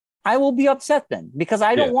 I will be upset then because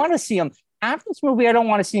I don't want to see him after this movie. I don't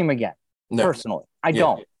want to see him again. No. Personally, I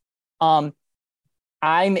don't.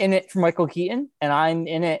 I'm in it for Michael Keaton, and I'm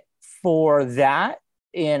in it for that,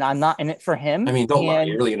 and I'm not in it for him. I mean, don't lie.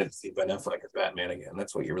 You're really in it to see Ben Affleck as Batman again.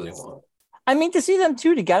 That's what you really want. I mean, to see them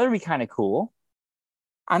two together would be kind of cool.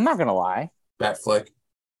 I'm not going to lie. Batfleck.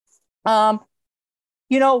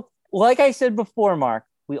 Like I said before, Mark,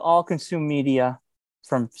 we all consume media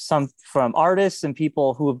from artists and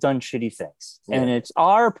people who have done shitty things. Yeah. And it's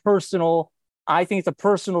I think it's a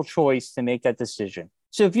personal choice to make that decision.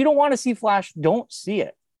 So if you don't want to see Flash, don't see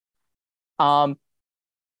it. And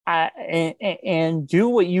do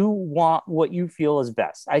what you want, what you feel is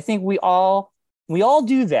best. I think we all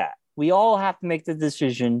do that. We all have to make the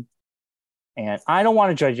decision. And I don't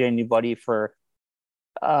want to judge anybody for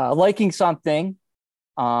liking something.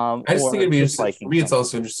 I just think it'd be interesting. For me, it's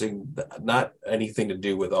also interesting, not anything to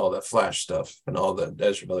do with all the Flash stuff and all the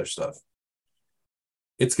Ezra Miller stuff.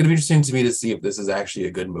 It's going to be interesting to me to see if this is actually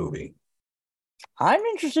a good movie. I'm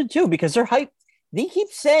interested too because they're hyped. They keep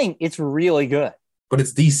saying it's really good, but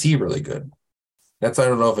it's DC really good. I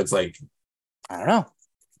don't know if it's like. I don't know.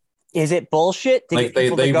 Is it bullshit? Like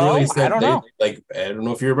they really said. I don't know. I don't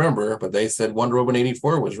know if you remember, but they said Wonder Woman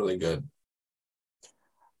 84 was really good.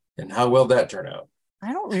 And how well that turned out.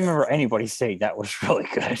 I don't remember anybody saying that was really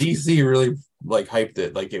good. DC really hyped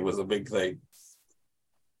it like it was a big thing.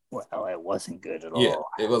 Well, it wasn't good at all. Yeah,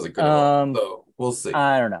 it wasn't good at all. So we'll see.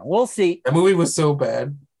 I don't know. We'll see. That movie was so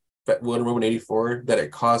bad, Wonder Woman 84, that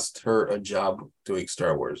it cost her a job doing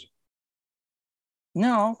Star Wars.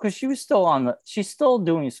 No, because she's still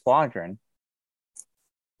doing Squadron.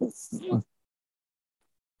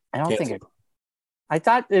 I don't think Canceled. it. I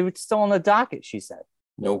thought it was still on the docket. She said.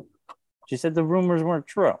 Nope. She said the rumors weren't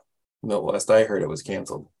true. No, last I heard, it was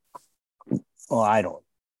canceled. Well, I don't.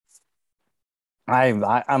 I'm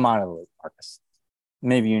on a loop, Marcus.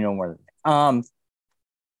 Maybe you know more than me.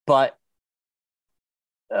 But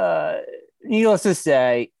needless to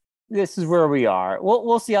say, this is where we are.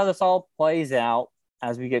 We'll see how this all plays out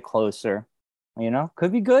as we get closer.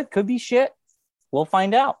 Could be good, could be shit. We'll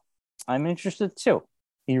find out. I'm interested too.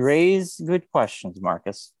 You raise good questions,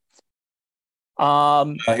 Marcus.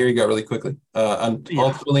 Here you go, really quickly.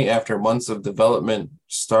 Ultimately, after months of development,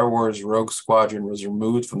 Star Wars Rogue Squadron was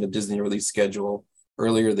removed from the Disney release schedule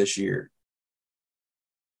earlier this year.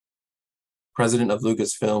 President of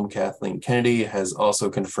Lucasfilm, Kathleen Kennedy, has also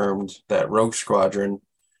confirmed that Rogue Squadron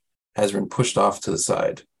has been pushed off to the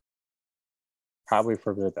side. Probably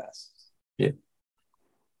for the best. Yeah.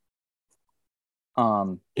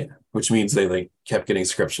 Yeah, which means they kept getting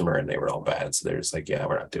scripts from her and they were all bad. So they're just like, yeah,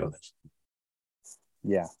 we're not doing this.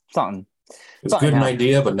 Yeah, something. It was good in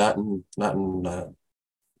idea, but not in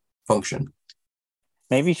function.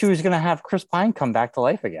 Maybe she was going to have Chris Pine come back to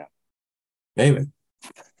life again. Maybe.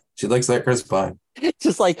 She likes that Chris Pine.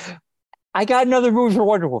 Just like, I got another movie for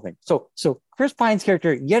Wonder Woman. So Chris Pine's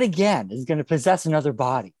character, yet again, is going to possess another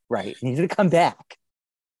body, right? And he's going to come back.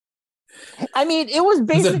 I mean, it was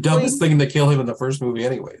basically... It was the dumbest thing to kill him in the first movie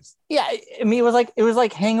anyways. Yeah, I mean, it was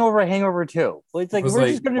like Hangover 2. It's like, we're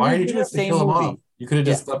just going to do the same movie. Off? You could have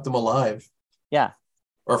just left him alive. Yeah.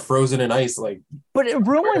 Or frozen in ice, like... But it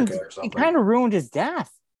kind of ruined his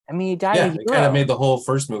death. I mean, he died a hero. It kind of made the whole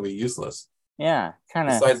first movie useless. Yeah, kind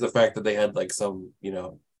of. Besides the fact that they had like some,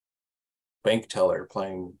 bank teller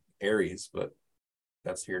playing Ares, but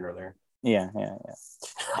that's here nor there. Yeah.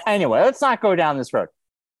 Anyway, let's not go down this road.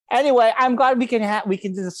 Anyway, I'm glad we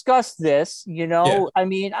can discuss this. I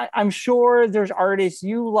mean, I'm sure there's artists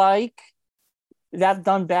you like that have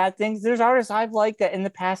done bad things. There's artists I've liked that in the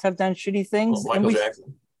past have done shitty things. Michael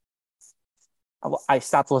Jackson. I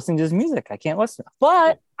stopped listening to his music. I can't listen,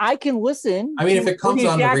 but I can listen. I mean, if it comes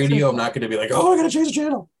on the radio, I'm not going to be like, oh, I got to change the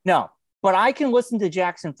channel. No, but I can listen to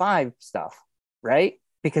Jackson 5 stuff, right?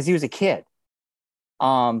 Because he was a kid.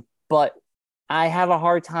 But I have a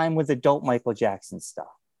hard time with adult Michael Jackson stuff.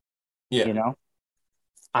 Yeah.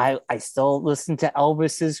 I still listen to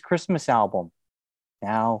Elvis's Christmas album.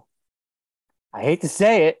 Now, I hate to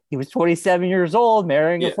say it, he was 27 years old,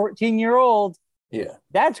 marrying a 14-year-old. Yeah.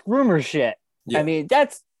 That's groomer shit. Yeah. I mean,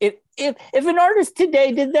 that's if an artist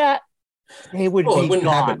today did that, they would be it wouldn't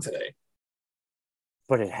gone. happen today.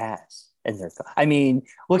 But it has. And they're gone. I mean,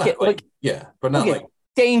 look at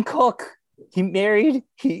Dane Cook.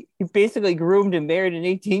 He basically groomed and married an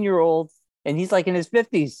 18-year-old, and he's like in his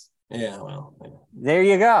 50s. Yeah, well, yeah. There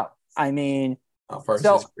you go. I mean, how far has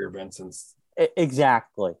his career been since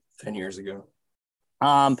exactly 10 years ago?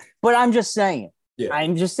 But I'm just saying. Yeah.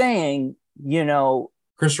 I'm just saying,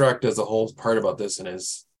 Chris Rock does a whole part about this in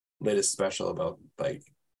his latest special about like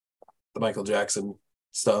the Michael Jackson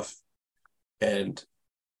stuff. And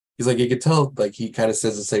he's like, you could tell, like, he kind of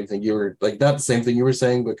says the same thing you were like, not the same thing you were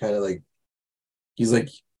saying, but kind of like, he's like,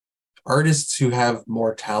 artists who have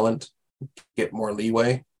more talent get more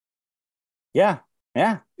leeway. Yeah.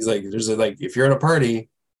 He's like, if you're at a party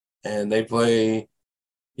and they play,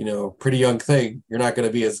 Pretty Young Thing, you're not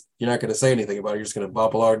going to say anything about it. You're just going to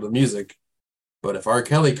bop along to the music. But if R.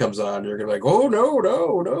 Kelly comes on, you're going to be like, oh,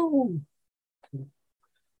 no.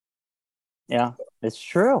 Yeah, it's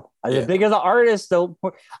true. The bigger the artist, though.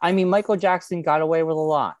 I mean, Michael Jackson got away with a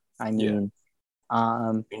lot. I mean,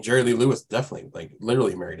 Jerry Lee Lewis definitely,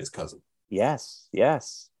 literally married his cousin. Yes.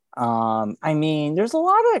 I mean, there's a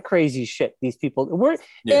lot of crazy shit these people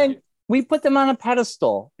and we put them on a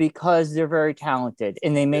pedestal because they're very talented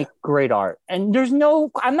and they make great art. And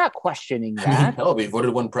I'm not questioning that. Hell, we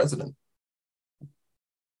voted one president.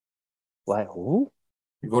 What? Who?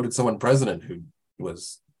 We voted someone president who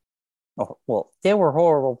was. Oh, well, they were a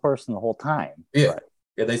horrible person the whole time. Yeah.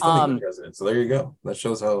 Yeah, they still think president. So there you go. That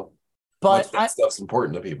shows how much that stuff's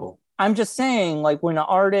important to people. I'm just saying, like, when an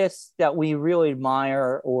artist that we really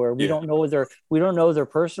admire or we don't know their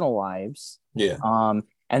personal lives. Yeah.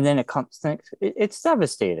 And then it's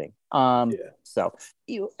devastating. So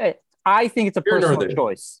I think it's a personal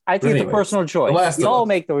choice. I think it's a personal choice. We all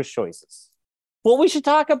make those choices. Well, we should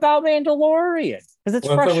talk about Mandalorian because it's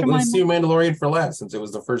fresh in my mind. Let's do Mandalorian for last since it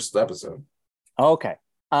was the first episode. Okay.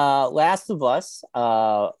 Last of Us,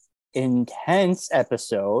 intense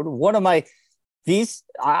episode.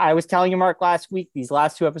 I was telling you, Mark, last week, these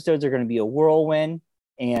last two episodes are going to be a whirlwind.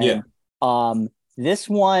 And this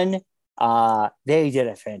one They did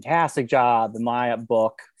a fantastic job in my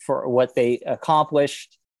book for what they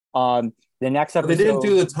accomplished. The next But they episode, didn't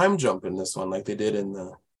do the time jump in this one like they did in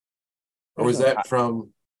the. Or was that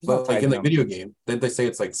from like in the video game? Did they say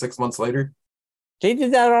it's like 6 months later? They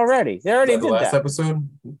did that already. They already did the last that. episode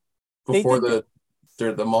before the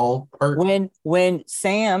mall part. When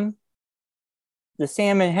Sam, the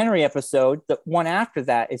Sam and Henry episode, the one after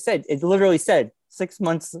that, it literally said 6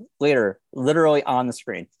 months later, literally on the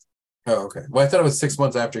screen. Oh, okay. Well, I thought it was 6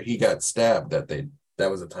 months after he got stabbed that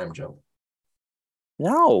was a time jump.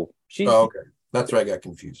 No, Oh, okay. That's where I got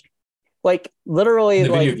confused. Like literally,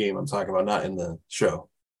 in the video game I'm talking about, not in the show.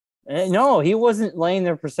 No, he wasn't laying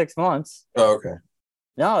there for 6 months. Oh, okay.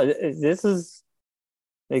 No, this is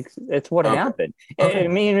it's what happened. Okay. I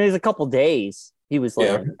mean, it was a couple days he was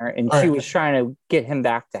laying there, and she was trying to get him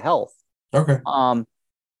back to health. Okay.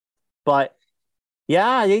 But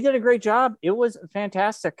yeah, they did a great job. It was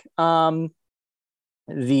fantastic. Obviously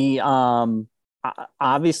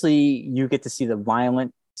you get to see the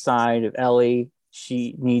violent side of Ellie.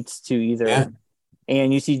 She needs to either,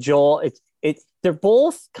 and you see Joel. They're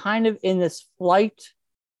both kind of in this flight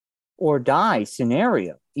or die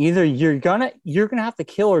scenario. Either you're gonna have to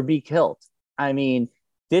kill or be killed. I mean,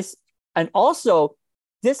 this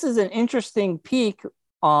is an interesting peek.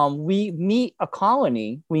 We meet a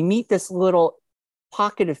colony. We meet this little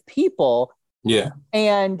pocket of people. Yeah.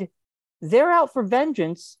 And they're out for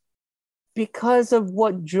vengeance because of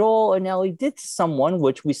what Joel and Ellie did to someone,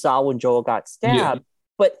 which we saw when Joel got stabbed. Yeah.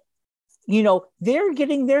 But, they're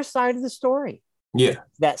getting their side of the story. Yeah.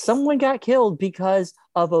 That someone got killed because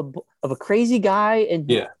of a crazy guy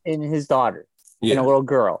and his daughter and a little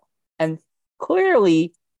girl. And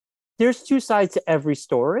clearly there's two sides to every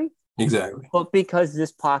story. Exactly. But because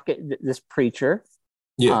this preacher.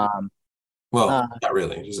 Yeah. Not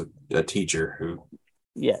really. He's a teacher who.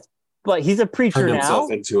 Yes. But he's a preacher turned himself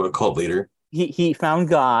now. Into a cult leader. He found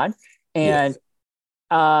God. And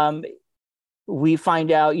we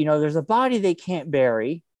find out, there's a body they can't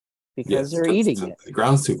bury because they're eating it. The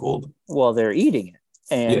ground's too cold. Well, they're eating it.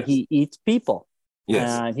 And he eats people. Yes.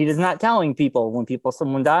 And he is not telling people when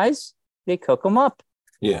someone dies, they cook them up.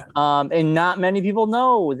 Yeah. And not many people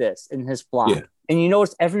know this in his flock. Yeah. And you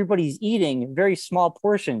notice everybody's eating very small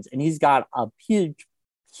portions, and he's got a huge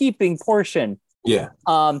heaping portion. Yeah.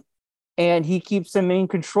 And he keeps them in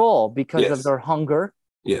control because of their hunger.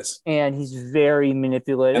 Yes. And he's very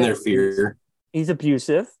manipulative. And their fear. He's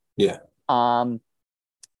abusive. Yeah. So.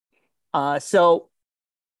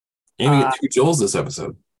 And we get two Joels this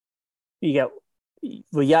episode.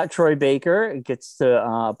 We got Troy Baker gets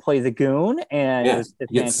to play the goon, and it's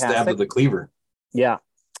gets stabbed with the cleaver. Yeah.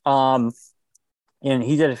 And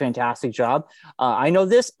he did a fantastic job. I know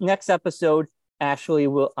this next episode, Ashley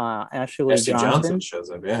Johnson shows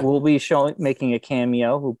up. Yeah, will be making a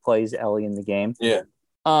cameo. Who plays Ellie in the game? Yeah.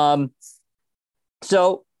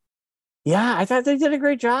 So, yeah, I thought they did a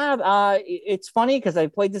great job. It's funny because I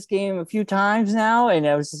played this game a few times now, and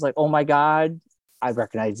I was just like, "Oh my god, I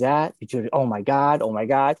recognize that." Oh my god.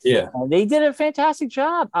 Yeah, they did a fantastic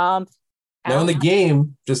job. Now in the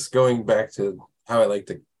game, just going back to how I like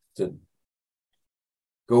to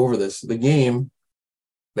go over this, the game,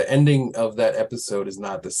 the ending of that episode is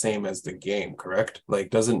not the same as the game, correct? Like,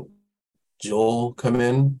 doesn't Joel come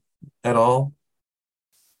in at all?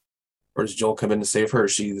 Or does Joel come in to save her, or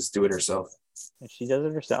she just do it herself? She does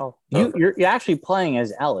it herself. Okay. You're actually playing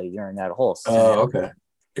as Ellie during that whole scene. Oh, okay.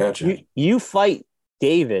 Gotcha. You fight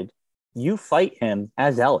David. You fight him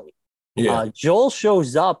as Ellie. Yeah. Joel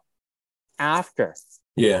shows up after.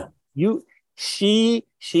 Yeah. She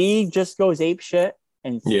just goes apeshit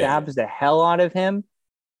and stabs the hell out of him.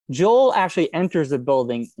 Joel actually enters the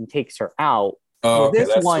building and takes her out. Oh, okay.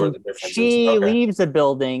 This one, she leaves the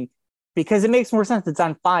building because it makes more sense. It's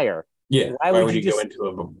on fire. Yeah. Why would you go into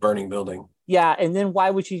a burning building? Yeah. And then why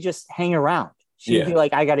would she just hang around? She'd be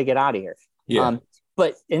like, I got to get out of here. Yeah.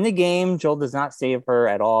 But in the game, Joel does not save her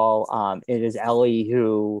at all. It is Ellie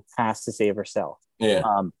who has to save herself. Yeah.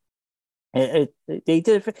 They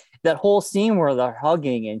did that whole scene where they're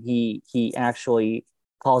hugging and he actually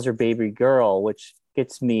calls her baby girl, which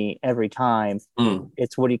gets me every time.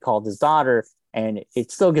 It's what he called his daughter, and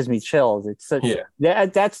it still gives me chills. It's such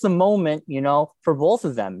that's the moment, for both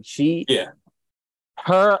of them.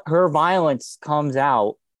 Her violence comes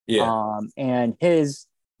out, and his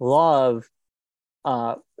love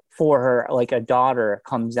for her like a daughter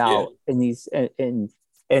comes out in these and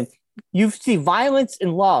you see violence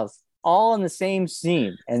and love all in the same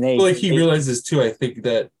scene, and he realizes too. I think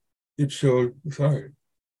that it showed. Sorry,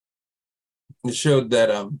 it showed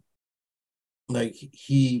that like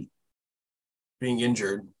he being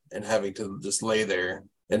injured and having to just lay there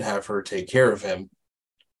and have her take care of him.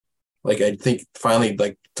 Like, I think finally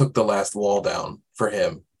like took the last wall down for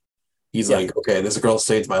him. He's like, okay, this girl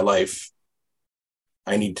saved my life.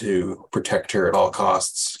 I need to protect her at all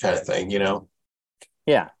costs, kind of thing, you know?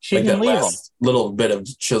 Yeah, she like didn't that leave him. last little bit of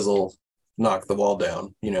chisel knocked the wall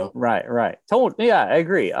down, you know? Right. Totally. Yeah, I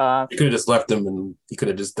agree. You could have just left him and he could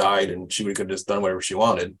have just died and she could have just done whatever she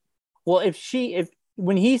wanted. Well, if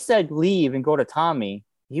when he said leave and go to Tommy,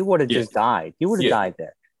 he would have just died. He would have died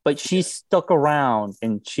there. But she stuck around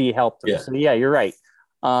and she helped him. Yeah. So yeah, you're right.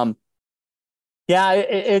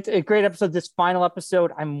 It's a great episode. This final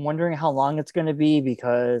episode, I'm wondering how long it's going to be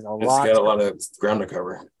because It's got a lot of ground to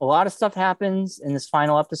cover. A lot of stuff happens in this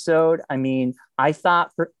final episode. I mean, I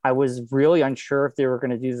was really unsure if they were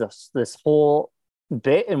going to do this whole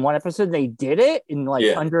bit in one episode. They did it in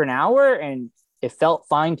under an hour, and it felt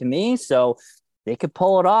fine to me. So they could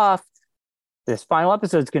pull it off. This final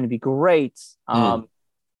episode is going to be great.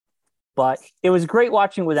 But it was great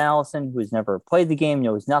watching with Allison, who's never played the game,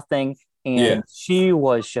 knows nothing. And she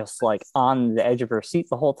was just like on the edge of her seat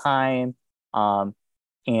the whole time.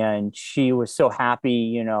 And she was so happy,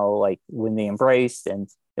 you know, like when they embraced, and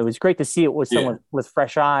it was great to see it with someone with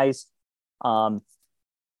fresh eyes.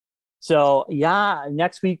 So yeah,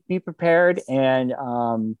 next week, be prepared. And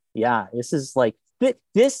this is like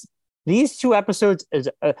these two episodes is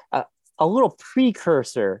a little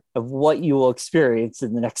precursor of what you will experience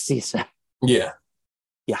in the next season.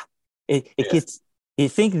 It gets, you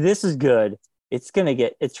think this is good,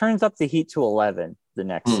 it turns up the heat to 11 the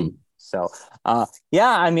next season. So I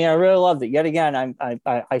mean, I really loved it. Yet again,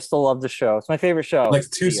 I still love the show. It's my favorite show. Like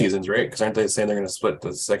 2 seasons, right? Because aren't they saying they're going to split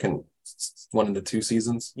the second one into 2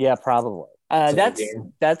 seasons? Yeah, probably.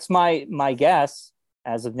 That's my guess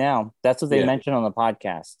as of now. That's what they mentioned on the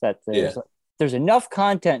podcast, that there's enough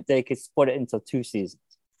content they could split it into 2 seasons.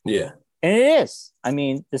 Yeah. And it is. I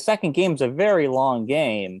mean, the second game's a very long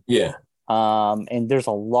game. Yeah. And there's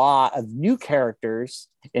a lot of new characters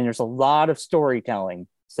and there's a lot of storytelling.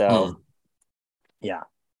 So,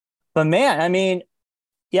 But man, I mean,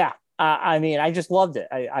 I mean, I just loved it.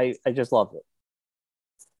 I just loved it.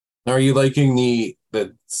 Are you liking the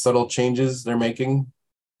subtle changes they're making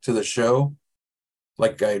to the show?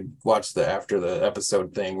 Like, I watched after the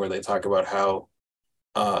episode thing where they talk about how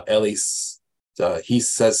Ellie, he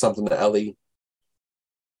says something to Ellie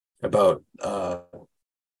about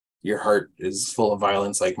your heart is full of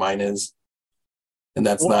violence like mine is. And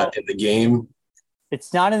that's not in the game.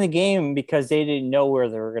 It's not in the game because they didn't know where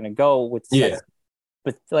they were going to go with sex.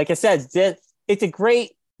 But like I said, it's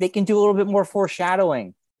they can do a little bit more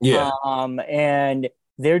foreshadowing. And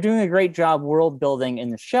they're doing a great job world building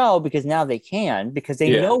in the show because now they because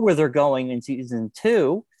they know where they're going in season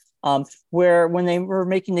 2. Where when they were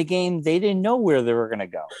making the game, they didn't know where they were going to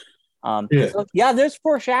go. So, there's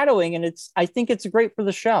foreshadowing, and I think it's great for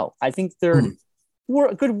the show. I think they're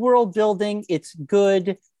good world building. It's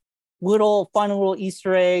good fun little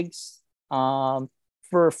Easter eggs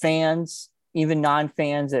for fans, even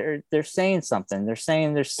non-fans. They're saying something. They're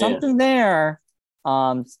saying there's something there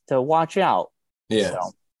to watch out.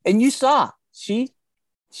 So, and you saw she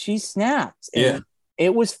snapped. And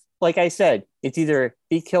it was, like I said, it's either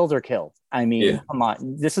be killed or killed. I mean, come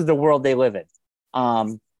on, this is the world they live in.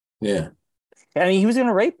 I mean, he was going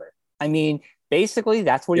to rape her. I mean, basically,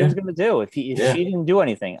 that's what he was going to do if she didn't do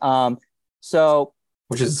anything.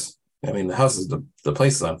 Which is, I mean, the house is the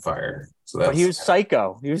place is on fire. So but he was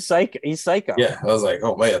psycho. He's psycho. Yeah, I was like,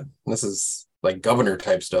 oh man, this is like governor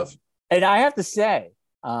type stuff. And I have to say,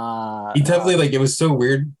 he definitely it was so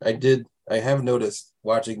weird. I have noticed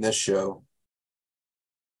watching this show,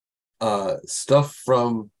 stuff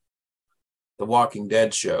from the Walking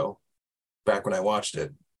Dead show back when I watched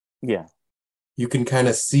it. Yeah. You can kind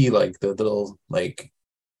of see like the little, like,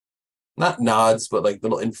 not nods, but like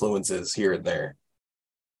little influences here and there.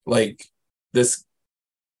 Like, this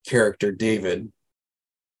character, David,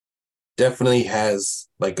 definitely has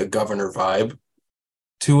like a governor vibe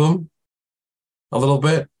to him a little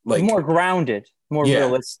bit. Like, more grounded, more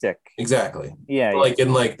realistic. Exactly. Yeah. Like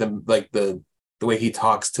in like the way he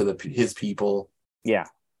talks to his people. Yeah.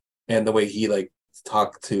 And the way he like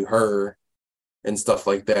talked to her and stuff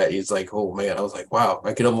like that. He's like, oh man, I was like, wow,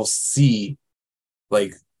 I could almost see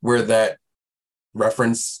like where that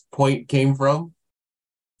reference point came from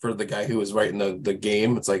for the guy who was writing the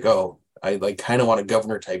game. It's like, oh, I like kind of want a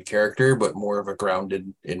governor type character, but more of a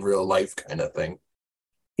grounded in real life kind of thing.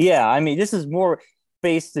 Yeah, I mean, this is more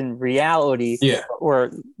based in reality. Yeah,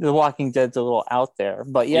 where The Walking Dead's a little out there,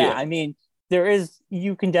 but I mean,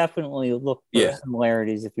 you can definitely look for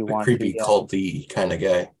similarities if you want. Creepy, culty kind of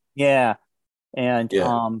guy. Yeah. And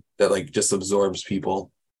that like just absorbs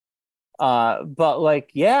people. But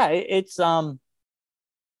like, yeah, it's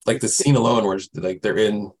like the scene alone where like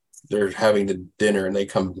they're having the dinner and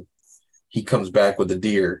he comes back with the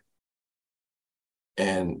deer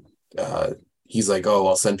and he's like, oh,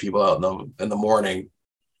 I'll send people out in the morning,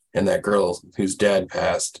 and that girl whose dad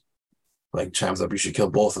passed like chimes up, you should kill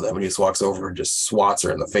both of them, and he just walks over and just swats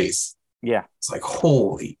her in the face. Yeah, it's like,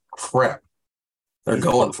 holy crap, they're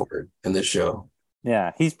going for it in this show.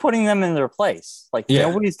 Yeah, he's putting them in their place. Like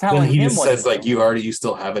nobody's telling him. He just says like, you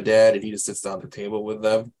still have a dad, and he just sits down at the table with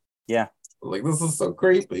them. Yeah, like, this is so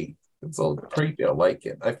creepy. It's so creepy. I like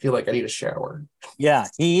it. I feel like I need a shower. Yeah,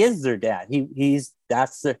 he is their dad.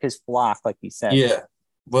 That's his flock, like he said. Yeah,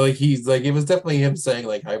 well, like, he's like, it was definitely him saying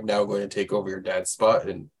like, I'm now going to take over your dad's spot,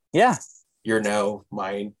 and you're now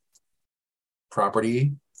my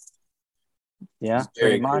property. Yeah,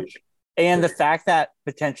 pretty much. Creepy. And the fact that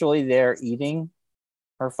potentially they're eating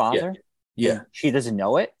her father, she doesn't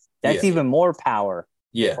know it. That's even more power.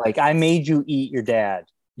 Yeah, like, I made you eat your dad.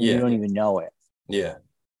 You don't even know it. Yeah.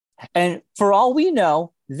 And for all we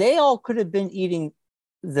know, they all could have been eating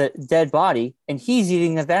the dead body, and he's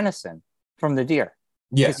eating the venison from the deer.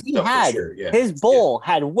 Yeah, he had his bowl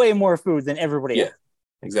had way more food than everybody else.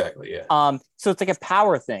 Exactly. Yeah. So it's like a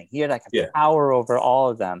power thing. He had like a power over all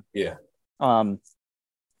of them. Yeah.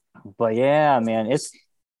 But yeah, man, it's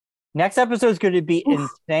next episode is going to be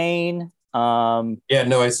insane.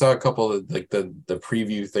 I saw a couple of like the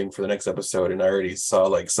preview thing for the next episode, and I already saw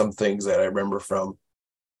like some things that I remember from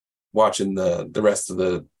watching the rest of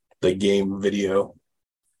the game video.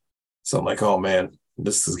 So I'm like, oh man,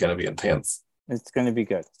 this is going to be intense. It's going to be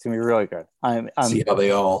good. It's going to be really good.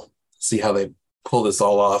 See how they pull this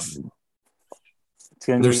all off.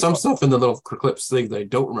 There's some stuff in the little clips thing that I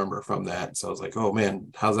don't remember from that. So I was like, oh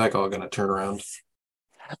man, how's that all going to turn around?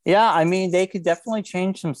 Yeah, I mean, they could definitely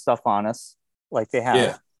change some stuff on us like they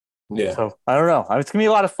have. Yeah. So I don't know. It's going to be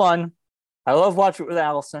a lot of fun. I love watching it with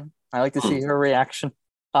Allison. I like to see her reaction.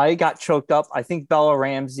 I got choked up. I think Bella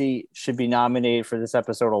Ramsey should be nominated for this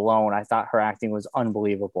episode alone. I thought her acting was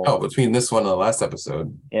unbelievable. Oh, between this one and the last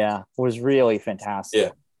episode. Yeah, it was really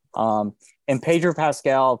fantastic. Yeah. And Pedro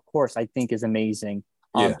Pascal, of course, I think is amazing.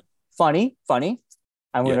 Funny.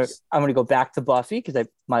 I'm gonna go back to Buffy because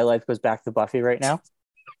my life goes back to Buffy right now.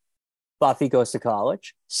 Buffy goes to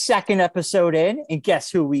college. Second episode in, and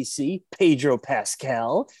guess who we see? Pedro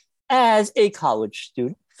Pascal as a college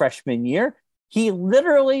student, freshman year. He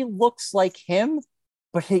literally looks like him,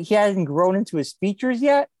 but he hasn't grown into his features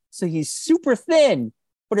yet. So he's super thin,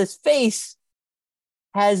 but his face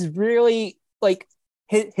has really like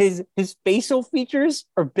his facial features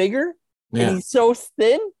are bigger. Yeah. And he's so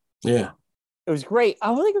thin. Yeah. It was great.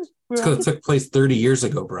 I think it's because it took place 30 years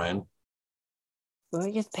ago, Brian. Well,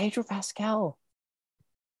 it's Pedro Pascal.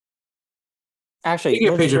 Actually,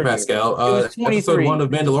 speaking of Pedro Pascal, episode 1 of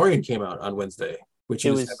Mandalorian came out on Wednesday, which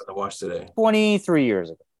you just happened to watch today. 23 years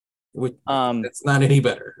ago. It's not any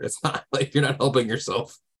better. It's not like you're not helping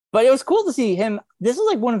yourself. But it was cool to see him. This is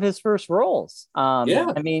like one of his first roles. I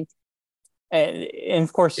mean, and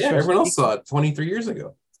of course, everyone else saw it 23 years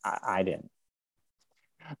ago. I didn't.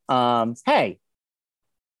 Hey,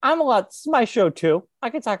 this is my show too. I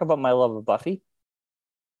can talk about my love of Buffy.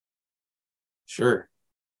 Sure.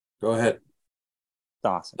 Go ahead. It's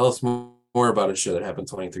awesome. Tell us more about a show that happened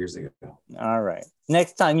 23 years ago. All right.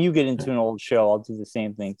 Next time you get into an old show, I'll do the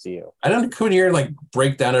same thing to you. I don't come here and like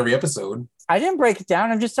break down every episode. I didn't break it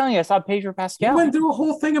down. I'm just telling you, I saw Pedro Pascal. You went through a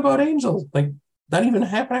whole thing about Angel, like not even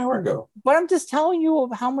half an hour ago. But I'm just telling you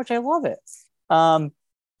how much I love it.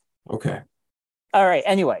 Okay. All right.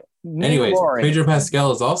 Anyways, Pedro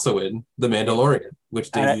Pascal is also in The Mandalorian,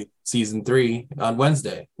 which debuted season 3 on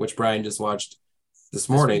Wednesday, which Brian just watched this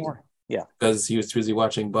morning. Yeah. Because he was busy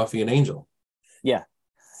watching Buffy and Angel. Yeah.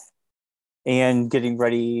 And getting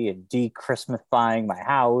ready and de-Christmasifying my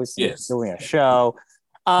house. Yes. Doing a show.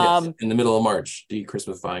 In the middle of March,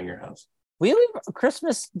 de-Christmasifying your house. We leave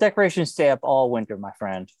Christmas decorations stay up all winter, my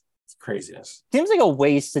friend. It's craziness. Seems like a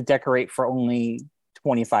waste to decorate for only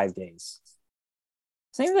 25 days.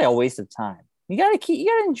 Seems like a waste of time. You gotta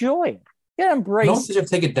enjoy it. You gotta embrace. Don't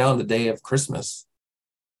just take it down the day of Christmas.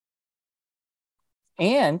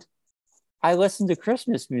 And I listen to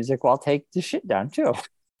Christmas music while I take the shit down too.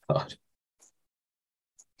 God.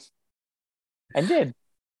 I did.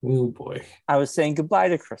 Oh boy. I was saying goodbye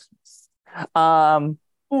to Christmas.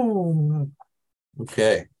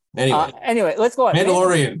 Okay. Anyway, let's go on.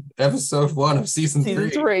 Mandalorian, episode 1 of season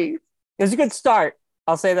 3. It was a good start.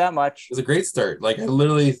 I'll say that much. It was a great start. Like, I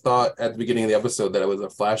literally thought at the beginning of the episode that it was a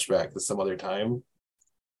flashback to some other time.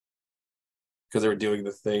 because they were doing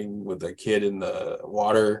the thing with the kid in the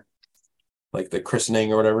water, like the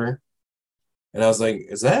christening or whatever. And I was like,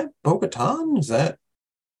 is that Bo-Katan? Is that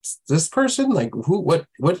this person? Like, who? What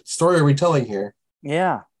story are we telling here?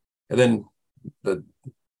 Yeah. And then the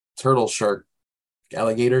turtle shark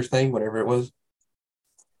alligator thing, whatever it was,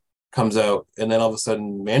 comes out, and then all of a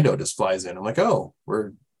sudden Mando just flies in. I'm like, oh,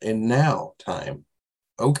 we're in now time.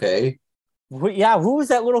 Okay. Yeah, who was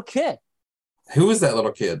that little kid? Who is that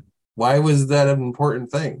little kid? Why was that an important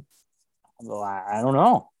thing? Well, I don't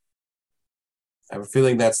know. I have a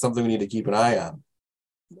feeling that's something we need to keep an eye on.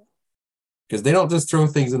 Because they don't just throw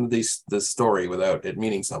things into this story without it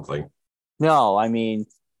meaning something. No, I mean,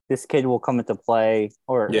 this kid will come into play,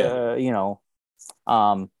 or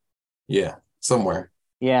yeah, somewhere.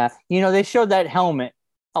 Yeah, they showed that helmet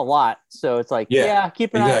a lot, so it's like,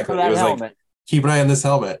 keep an eye out for that helmet. Like, keep an eye on this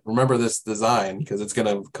helmet. Remember this design because it's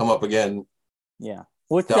gonna come up again. Yeah.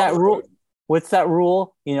 What's that rule? What's that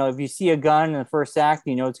rule? If you see a gun in the first act,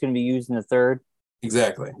 it's going to be used in the third.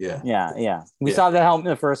 Exactly. Yeah. Yeah. We saw the helmet in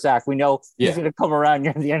the first act. We know he's going to come around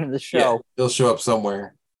near the end of the show. Yeah, he'll show up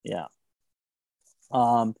somewhere. Yeah.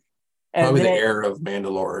 Probably the heir of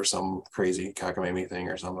Mandalore or some crazy cockamamie thing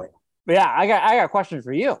or something. Yeah, I got a question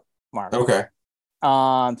for you, Mark. Okay.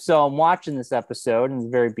 So I'm watching this episode. In the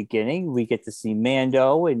very beginning, we get to see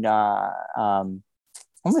Mando and I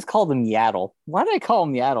almost called him Yaddle. Why did I call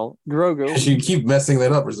him Yaddle? Grogu. Because you keep messing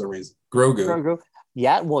that up for some reason. Grogu.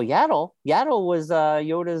 Yeah, well, Yaddle. Yaddle was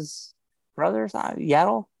Yoda's brother.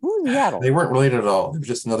 Yaddle. Who was Yaddle? They weren't related at all. They were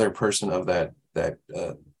just another person of that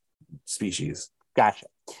species. Gotcha.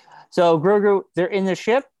 So Grogu, they're in the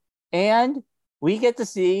ship, and we get to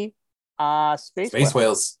see space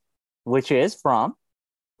whales, which is from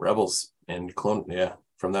Rebels and Clone. Yeah,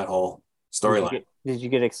 from that whole storyline. Did you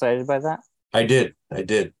get excited by that? I did.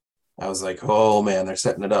 I was like, oh man, they're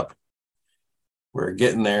setting it up. We're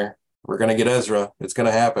getting there. We're going to get Ezra. It's going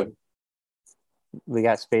to happen. We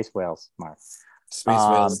got space whales, Mark. Space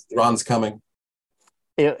whales. Thrawn's coming.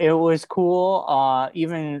 It was cool.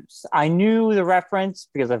 Even I knew the reference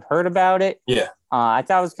because I've heard about it. Yeah. I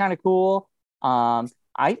thought it was kind of cool. For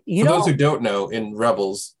those who don't know, in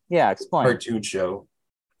Rebels, explain. Cartoon show,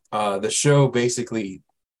 the show basically,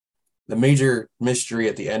 the major mystery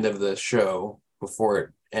at the end of the show before it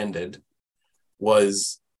ended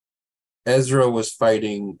was Ezra was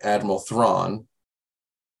fighting Admiral Thrawn.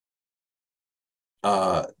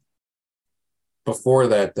 Before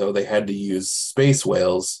that, though, they had to use space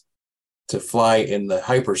whales to fly in the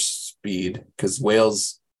hyperspeed because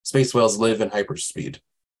space whales live in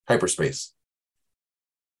hyperspace.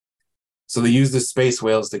 So they used the space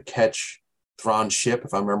whales to catch Thrawn's ship,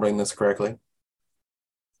 if I'm remembering this correctly.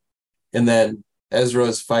 And then Ezra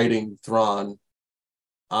is fighting Thrawn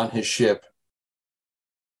on his ship,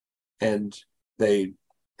 and they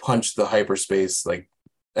punch the hyperspace, like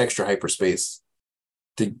extra hyperspace,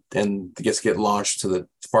 to get launched to the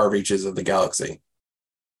far reaches of the galaxy.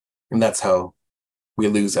 And that's how we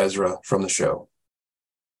lose Ezra from the show.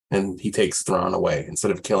 And he takes Thrawn away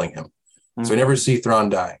instead of killing him. Mm-hmm. So we never see Thrawn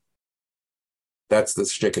die. That's the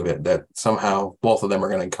shtick of it, that somehow both of them are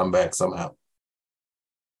going to come back somehow.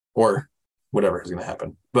 Or whatever is going to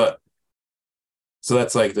happen. But so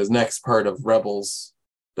that's like the next part of Rebels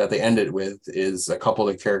that they ended with is a couple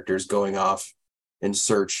of characters going off in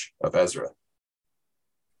search of Ezra.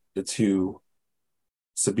 The two,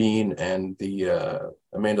 Sabine and the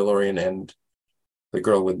Mandalorian, and the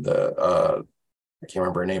girl with the I can't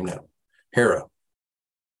remember her name now, Hera.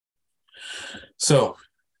 So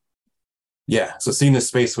seeing the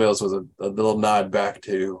space whales was a little nod back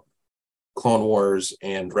to Clone Wars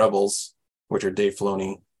and Rebels, which are Dave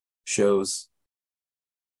Filoni shows.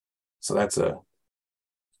 So that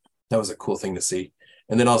was a cool thing to see.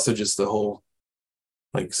 And then also just the whole,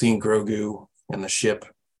 like, seeing Grogu and the ship,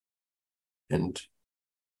 and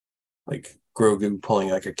like Grogu pulling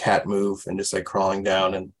like a cat move and just like crawling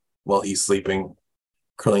down, and while he's sleeping,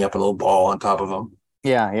 curling up a little ball on top of him.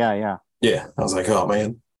 Yeah. Yeah, I was like, oh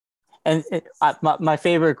man. And my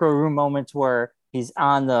favorite Grogu moments were he's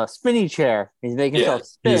on the spinning chair. He's making himself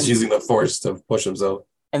spin. He's using the force to push himself.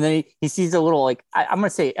 And then he sees a little, like, I'm going to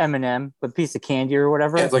say M&M, a piece of candy or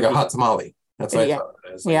whatever. Yeah, it's like a hot tamale. That's what I thought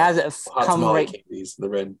it is. Like has it come right. Candies, the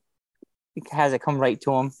red. He has it come right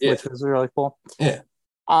to him, which was really cool. Yeah.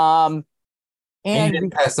 And he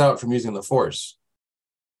didn't pass out from using the force.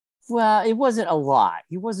 Well, it wasn't a lot.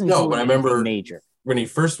 He wasn't. No, but I remember major when he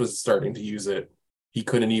first was starting to use it, he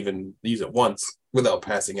couldn't even use it once without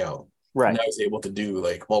passing out. Right. And now he's able to do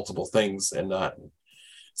like multiple things and not.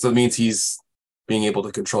 So it means he's being able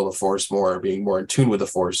to control the force more, being more in tune with the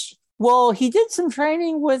force. Well, he did some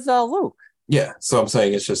training with Luke. Yeah, so I'm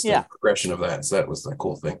saying it's just Yeah. the progression of that. So that was the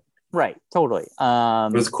cool thing. Right, totally.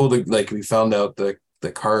 But it's cool to like we found out the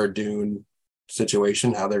Cara Dune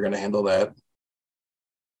situation, how they're going to handle that.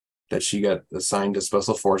 That she got assigned to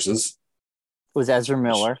Special Forces. Was Ezra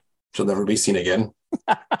Miller. She'll never be seen again.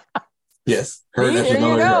 Yes, her and See, Ezra there you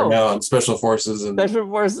Miller go. are now on Special Forces and Special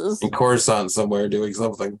Forces. in Coruscant somewhere doing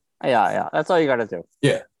something. Yeah. That's all you got to do.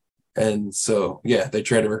 Yeah, and so yeah, they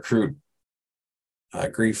try to recruit.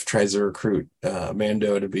 Grief tries to recruit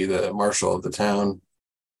Mando to be the marshal of the town.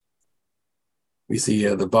 We see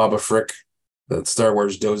the Boba Frick, the Star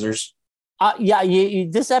Wars dozers. Yeah,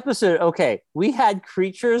 this episode, okay, we had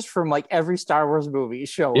creatures from like every Star Wars movie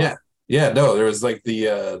show up. Yeah, no, there was like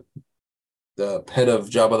the pet of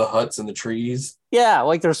Jabba the Hutts in the trees. Yeah,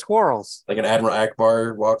 like they're squirrels. Like an Admiral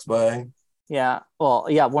Akbar walks by. Yeah, well,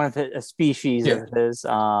 yeah, one of a species of his.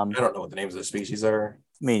 I don't know what the names of the species are.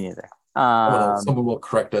 Me neither. Someone will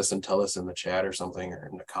correct us and tell us in the chat or something or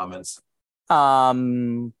in the comments.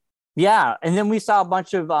 Yeah, and then we saw a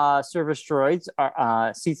bunch of service droids,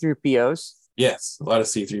 C-3POs. Yes, a lot of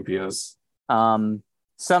C-3POs.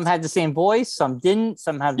 Some had the same voice, some didn't.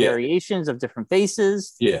 Some have variations of different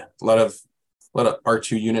faces. Yeah, a lot of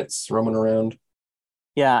R2 units roaming around.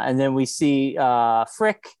 Yeah, and then we see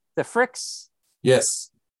Frick, the Fricks.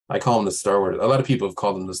 Yes, I call them the Star Wars. A lot of people have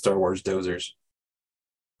called them the Star Wars dozers.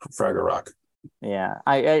 Fraggle Rock. Yeah,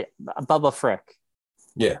 I Bubba Frick.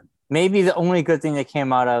 Yeah. Maybe the only good thing that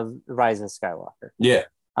came out of Rise of Skywalker. Yeah.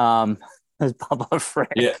 Was Bubba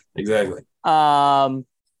Frick. Yeah, exactly. And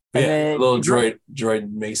then, little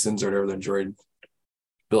droid masons or whatever, the droid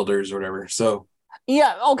builders or whatever. So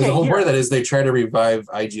yeah, okay. The whole part of that is they try to revive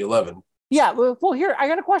IG-11. Yeah, well, here I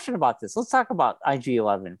got a question about this. Let's talk about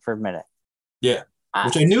IG-11 for a minute. Yeah,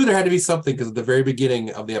 which I knew there had to be something because at the very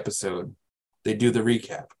beginning of the episode, they do the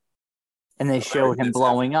recap, and they showed him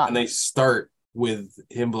blowing up, and they start with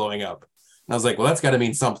him blowing up. And I was like, well, that's got to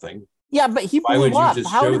mean something. Yeah, but he blew up. Why would you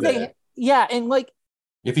just show that? Yeah, and like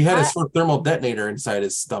if he had a thermal detonator inside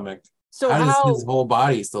his stomach, so how does his whole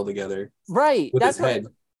body still together? Right, with his head.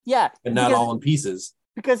 Yeah, and not all in pieces.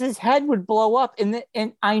 Because his head would blow up,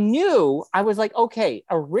 and I knew, I was like, okay,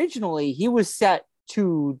 originally he was set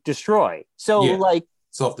to destroy, so like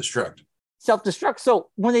self-destruct. So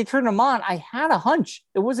when they turned him on, I had a hunch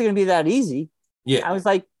it wasn't going to be that easy. Yeah, I was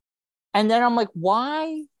like, and then I'm like,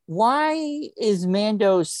 why is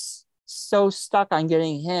Mando so stuck on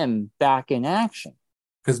getting him back in action?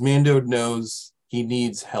 Because Mando knows he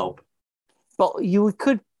needs help. But you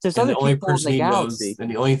could. There's other people in the galaxy. And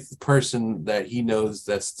the only person that he knows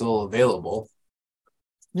that's still available.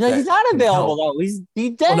 No, he's not available though. He's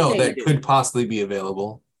dead. No, that could possibly be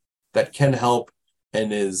available. That can help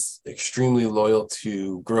and is extremely loyal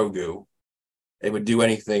to Grogu. It would do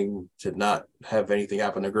anything to not have anything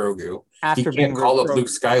happen to Grogu. He can't call up Luke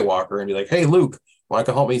Skywalker and be like, "Hey, Luke, want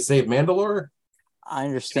to help me save Mandalore?" I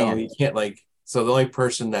understand. He can't So the only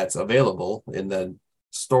person that's available in the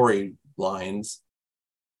storylines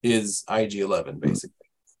is IG-11, basically.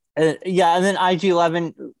 And then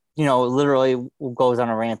IG-11, literally goes on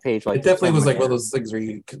a rampage. Like it definitely was like one of those things where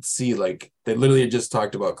you could see, like, they literally just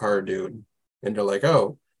talked about Cara Dune, and they're like,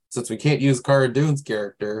 "Oh, since we can't use Cara Dune's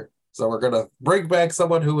character, so we're gonna bring back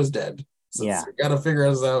someone who was dead. We gotta figure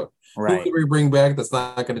this out. Right? Who can we bring back that's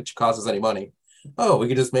not gonna cost us any money? Oh, we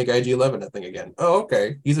could just make IG-11 a thing again. Oh,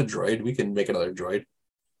 okay, he's a droid. We can make another droid."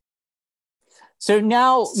 So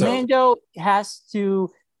now Mando has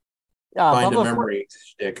to find a memory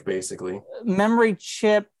stick, basically. Memory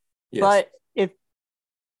chip. Yes. But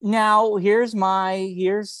I'm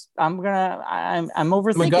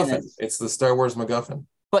overthinking MacGuffin. this. It's the Star Wars MacGuffin.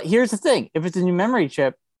 But here's the thing: if it's a new memory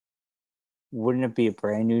chip, wouldn't it be a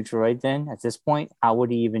brand new droid then? At this point, how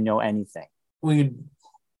would he even know anything? We'd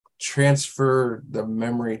transfer the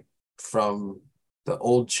memory from the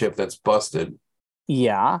old chip that's busted.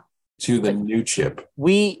 Yeah. To the new chip.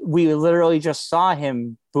 We literally just saw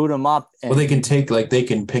him boot him up. Well, they can they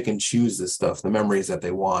can pick and choose this stuff, the memories that they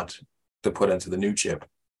want to put into the new chip.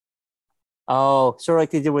 Oh, sort of like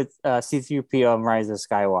they did with C-3PO and Rise of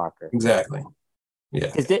Skywalker. Exactly. Yeah.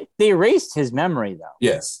 Because they erased his memory, though.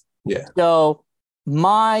 Yes. Yeah. So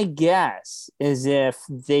my guess is if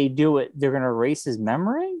they do it, they're going to erase his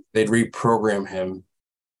memory? They'd reprogram him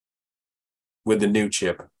with the new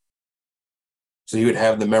chip. So he would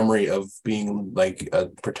have the memory of being like a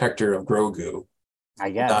protector of Grogu. I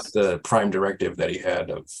guess. Not the prime directive that he had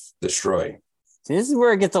of destroy. See, this is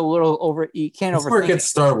where it gets a little you can't overthink. This is where it gets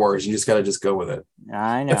Star Wars. You just got to just go with it.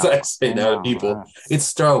 I know. That's what I say now to people. It's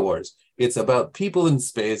Star Wars. It's about people in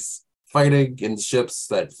space fighting in ships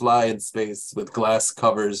that fly in space with glass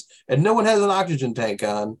covers, and no one has an oxygen tank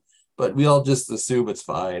on, but we all just assume it's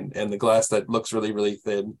fine. And the glass that looks really, really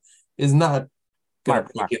thin is not gonna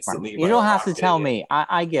break instantly. You don't have to tell me.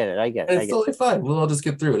 I get it. And it's totally fine. We'll all just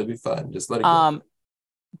get through it. It'll be fine. Just let it go.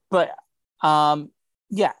 But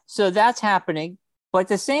yeah, so that's happening. But at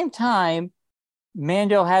the same time,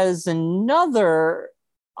 Mando has another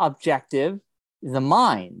objective, the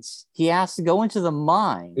mines. He has to go into the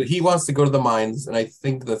mines. He wants to go to the mines, and I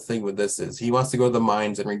think the thing with this is he wants to go to the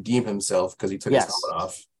mines and redeem himself because he took his helmet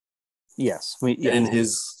off. Yes. And in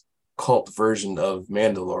his cult version of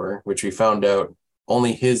Mandalore, which we found out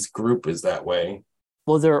only his group is that way.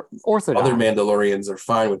 Well, they're Orthodox. Other Mandalorians are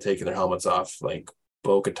fine with taking their helmets off, like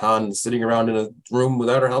Bo-Katan sitting around in a room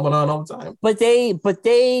without her helmet on all the time. But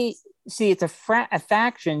they see, it's a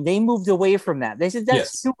faction. They moved away from that. They said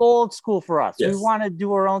that's too old school for us. We want to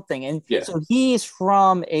do our own thing. And so he's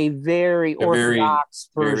from a very Orthodox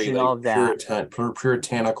version of that.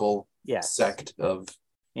 Puritanical sect of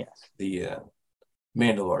the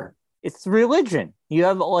Mandalore. It's religion. You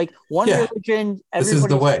have like one religion. This is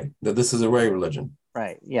the way. This is a way religion.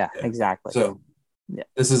 Right. Yeah, exactly. So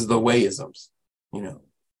this is the wayisms, you know.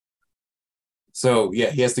 So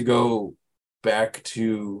he has to go back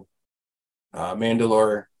to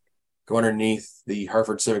Mandalore, go underneath the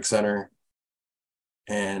Hartford Civic Center,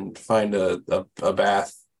 and find a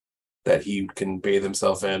bath that he can bathe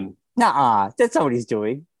himself in. Nuh-uh. That's not what he's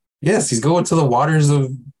doing. Yes, he's going to the waters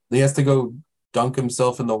of. He has to go dunk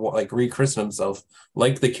himself in the rechristen himself,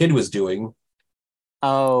 like the kid was doing.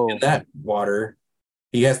 Oh, in that water,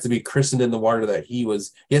 he has to be christened in the water that he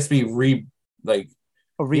was. He has to be reborn.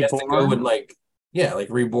 He has to go and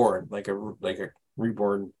reborn, like a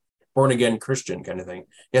reborn, born again Christian kind of thing.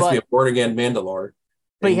 He has to be a born again Mandalore.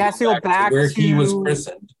 But he has to go back to where he was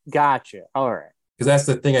christened. Gotcha. All right. Because that's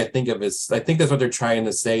the thing I think of is I think that's what they're trying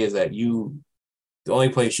to say is that the only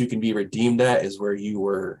place you can be redeemed at is where you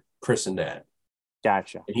were christened at.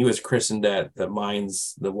 Gotcha. And he was christened at the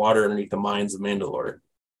mines, the water underneath the mines of Mandalore.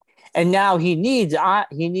 And now he needs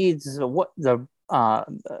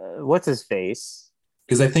what's his face?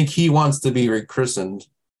 Because I think he wants to be rechristened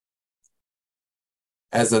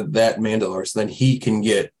as that Mandalore, so then he can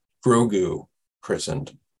get Grogu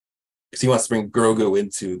christened. Because he wants to bring Grogu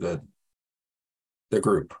into the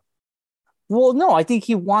group. Well, no, I think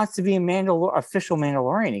he wants to be a official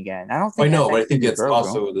Mandalorian again. I don't think. I know, but I think that's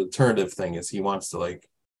also the alternative thing is he wants to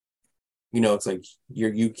it's like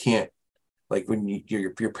you can't when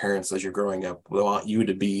your parents as you're growing up will want you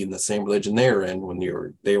to be in the same religion they're in when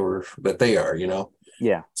they are, you know.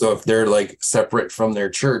 Yeah. So if they're separate from their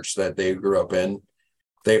church that they grew up in,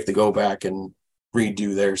 they have to go back and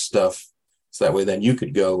redo their stuff. So that way then you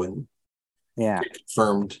could go and get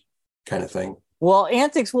confirmed kind of thing. Well,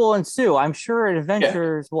 antics will ensue. I'm sure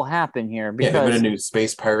adventures will happen here because a new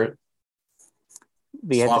space pirate.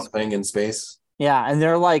 Swamp Thing in space. Yeah, and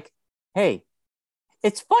they're like, hey,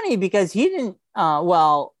 it's funny because he didn't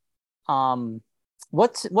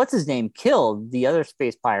what's his name? Killed the other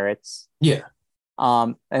space pirates. Yeah.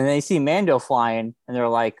 And they see Mando flying and they're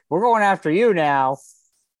like, we're going after you now.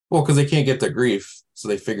 Well, because they can't get their grief, so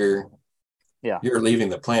they figure you're leaving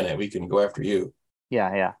the planet, we can go after you.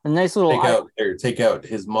 Yeah. A nice little take out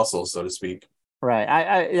his muscles, so to speak. Right.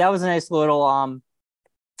 I that was a nice little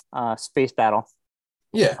space battle.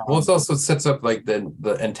 Yeah. Well, it also sets up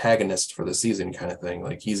the antagonist for the season kind of thing.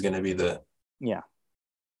 Like he's gonna be the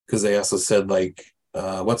because they also said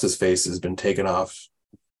what's his face has been taken off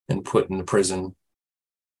and put in prison.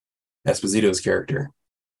 Esposito's character.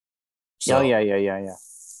 So,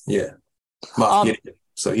 Yeah. Moff Gideon.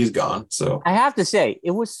 So he's gone. So I have to say,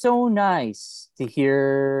 it was so nice to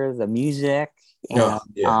hear the music.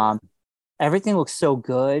 And, everything looks so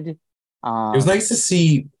good. It was nice to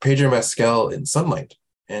see Pedro Pascal in sunlight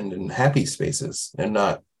and in happy spaces and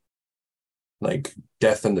not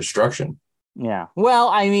death and destruction. Yeah. Well,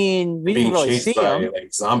 I mean, we didn't really see by him.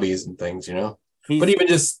 zombies and things, you know. But even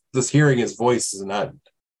just hearing his voice is not.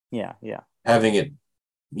 Yeah. Having it,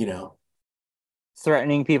 you know.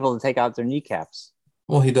 Threatening people to take out their kneecaps.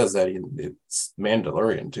 Well, he does that. It's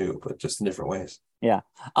Mandalorian too, but just in different ways. Yeah.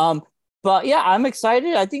 But yeah, I'm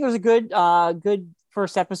excited. I think it was a good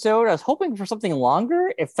first episode. I was hoping for something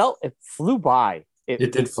longer. It flew by.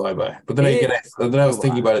 It did fly by. But then I was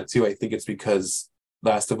thinking about it too. I think it's because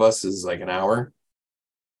Last of Us is an hour.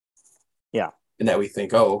 Yeah. And that we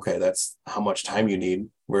think, oh, okay, that's how much time you need.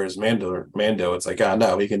 Whereas Mando, it's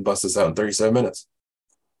no, we can bust this out in 37 minutes.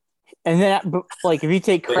 And then, if you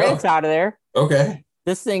take credits out of there, okay,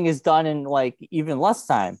 this thing is done in even less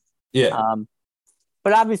time. Yeah.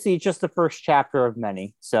 But obviously, it's just the first chapter of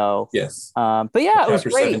many. So yes. But yeah, it was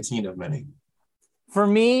great. 17 of many. For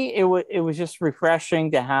me, it was just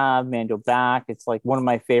refreshing to have Mando back. It's like one of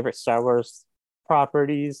my favorite Star Wars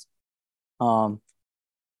properties. Um,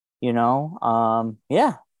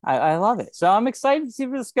 yeah, I love it. So I'm excited to see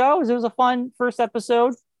where this goes. It was a fun first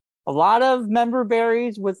episode. A lot of member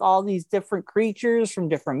berries with all these different creatures from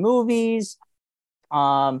different movies.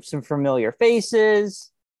 Some familiar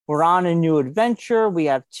faces. We're on a new adventure. We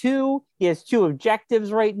have two. He has two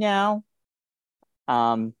objectives right now.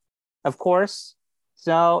 Of course.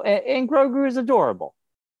 So, and Grogu is adorable.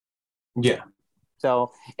 Yeah.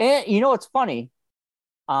 So, and you know what's funny?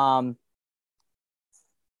 Um,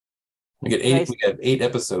 We get eight. We have 8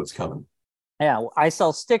 episodes coming. Yeah, I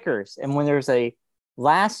sell stickers, and when there's a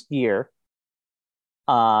last year,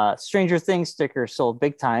 Stranger Things stickers sold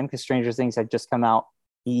big time because Stranger Things had just come out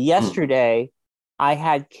yesterday. I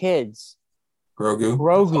had kids. Grogu.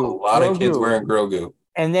 A lot of kids wearing Grogu.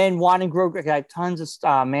 And then wanting Grogu. I have tons of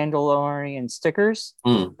Mandalorian stickers.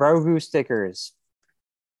 Grogu stickers.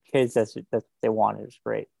 Kids, that's they wanted. It was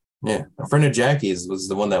great. Yeah. A friend of Jackie's was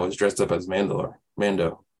the one that was dressed up as Mando.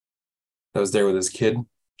 That was there with his kid,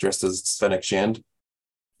 dressed as Fennec Shand.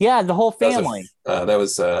 Yeah, the whole family. That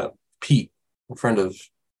was Pete, a friend of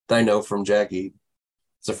I know from Jackie.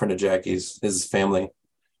 It's a friend of Jackie's, his family.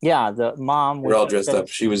 Yeah, the mom. We're all dressed up.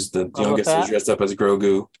 She was the youngest, was dressed up as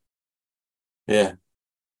Grogu. Yeah.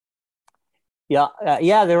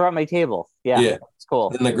 Yeah, they were at my table. Yeah, it's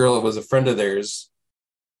cool. And the girl that was a friend of theirs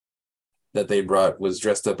that they brought was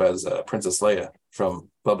dressed up as Princess Leia from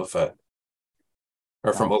Boba Fett,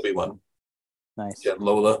 or from Obi-Wan. Nice. She had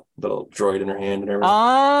Lola, little droid in her hand and everything.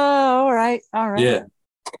 Oh, all right. Yeah,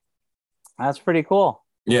 that's pretty cool.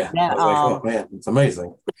 Yeah. I was like, oh man, it's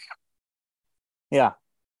amazing. Yeah.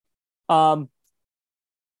 Yeah,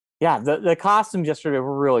 the costumes yesterday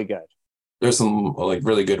were really good. There's some like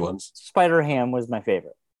really good ones. Spider-Ham was my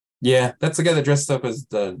favorite. Yeah, that's the guy that dressed up as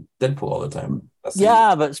the Deadpool all the time.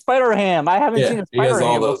 But Spider-Ham, I haven't seen a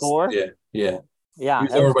Spider-Ham before. Yeah. He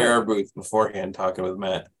was over by our booth beforehand talking with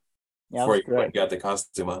Matt before he got the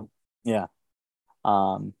costume on. Yeah.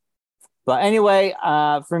 But anyway,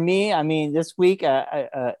 for me, I mean, this week,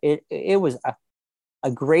 it was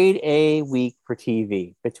a grade A week for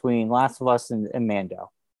TV between Last of Us and Mando.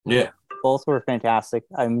 Yeah. Both were fantastic.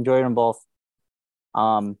 I enjoyed them both.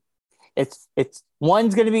 It's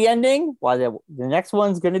one's going to be ending while the next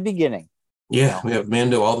one's going to be beginning. Yeah, we have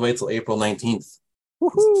Mando all the way till April 19th.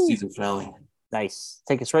 Season finale. Nice.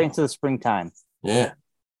 Take us right into the springtime. Yeah.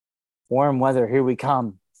 Warm weather, here we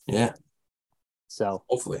come. Yeah. So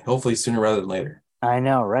hopefully sooner rather than later. I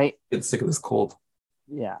know, right? Get sick of this cold.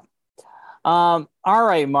 Yeah. All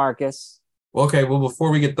right, Marcus. Okay, well,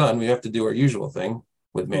 before we get done, we have to do our usual thing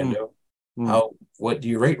with Mando. What do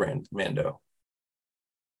you rate Mando?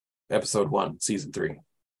 Episode 1, season 3.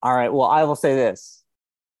 All right. Well, I will say this.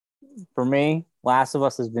 For me, Last of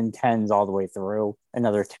Us has been 10s all the way through.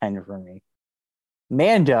 Another 10 for me.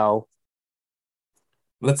 Mando.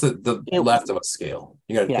 That's the Last of Us scale.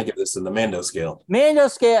 You got to think of this in the Mando scale. Mando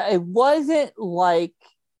scale, it wasn't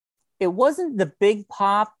the big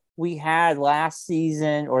pop we had last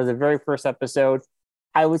season or the very first episode.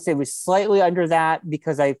 I would say it was slightly under that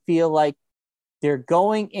because I feel like they're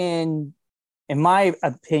going in my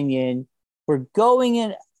opinion, we're going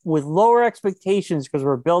in with lower expectations because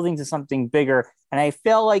we're building to something bigger. And I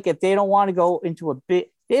feel like if they don't want to go into they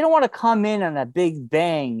don't want to come in on a big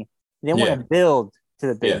bang. They want to build to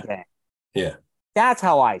the big bang. Yeah. That's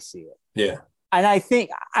how I see it. Yeah. And I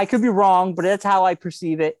think I could be wrong, but that's how I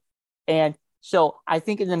perceive it. And so I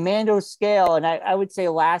think in the Mando scale, and I would say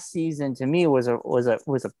last season to me was an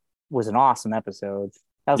awesome episode.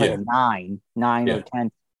 That was like a 9 or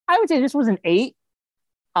 10. I would say this was an 8.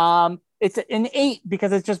 It's an 8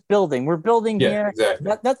 because it's just building. We're building here.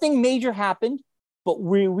 Exactly. Nothing major happened, but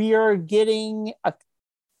we are getting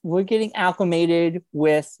acclimated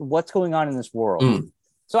with what's going on in this world.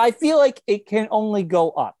 So I feel like it can only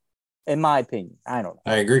go up, in my opinion. I don't know.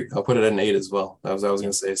 I agree. I'll put it at an 8 as well. I was going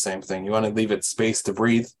to say the same thing. You want to leave it space to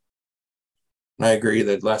breathe. And I agree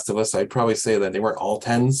that Last of Us, I'd probably say that they weren't all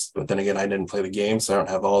 10s, but then again, I didn't play the game, so I don't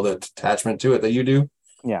have all the attachment to it that you do.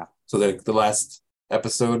 Yeah. So the last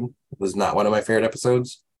episode was not one of my favorite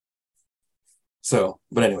episodes. So,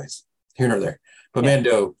 but anyways, here nor there. But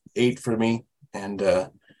Mando, 8 for me. And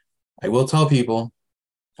I will tell people,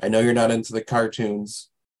 I know you're not into the cartoons,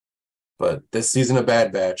 but this season of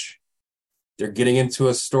Bad Batch, they're getting into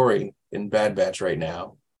a story in Bad Batch right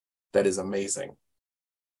now that is amazing.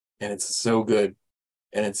 And it's so good.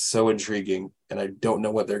 And it's so intriguing. And I don't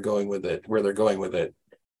know where they're going with it. But it's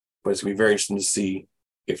going to be very interesting to see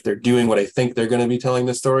if they're doing what I think they're going to be telling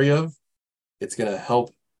the story of. It's going to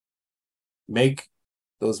help make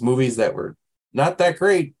those movies that were not that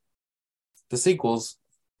great, the sequels,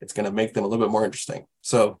 it's going to make them a little bit more interesting.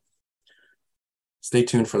 So stay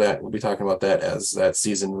tuned for that. We'll be talking about that as that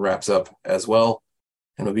season wraps up as well.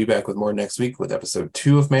 And we'll be back with more next week with episode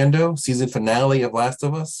 2 of Mando, season finale of Last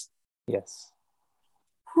of Us. Yes.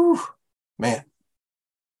 Whew, man,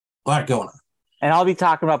 a lot going on. And I'll be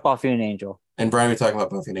talking about Buffy and Angel. And Brian will be talking about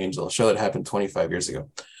Buffy and Angel, a show that happened 25 years ago.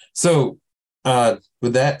 So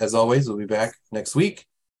with that, as always, we'll be back next week.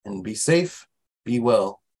 And be safe, be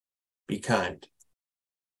well, be kind.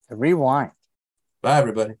 Rewind. Bye,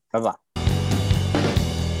 everybody. Bye-bye.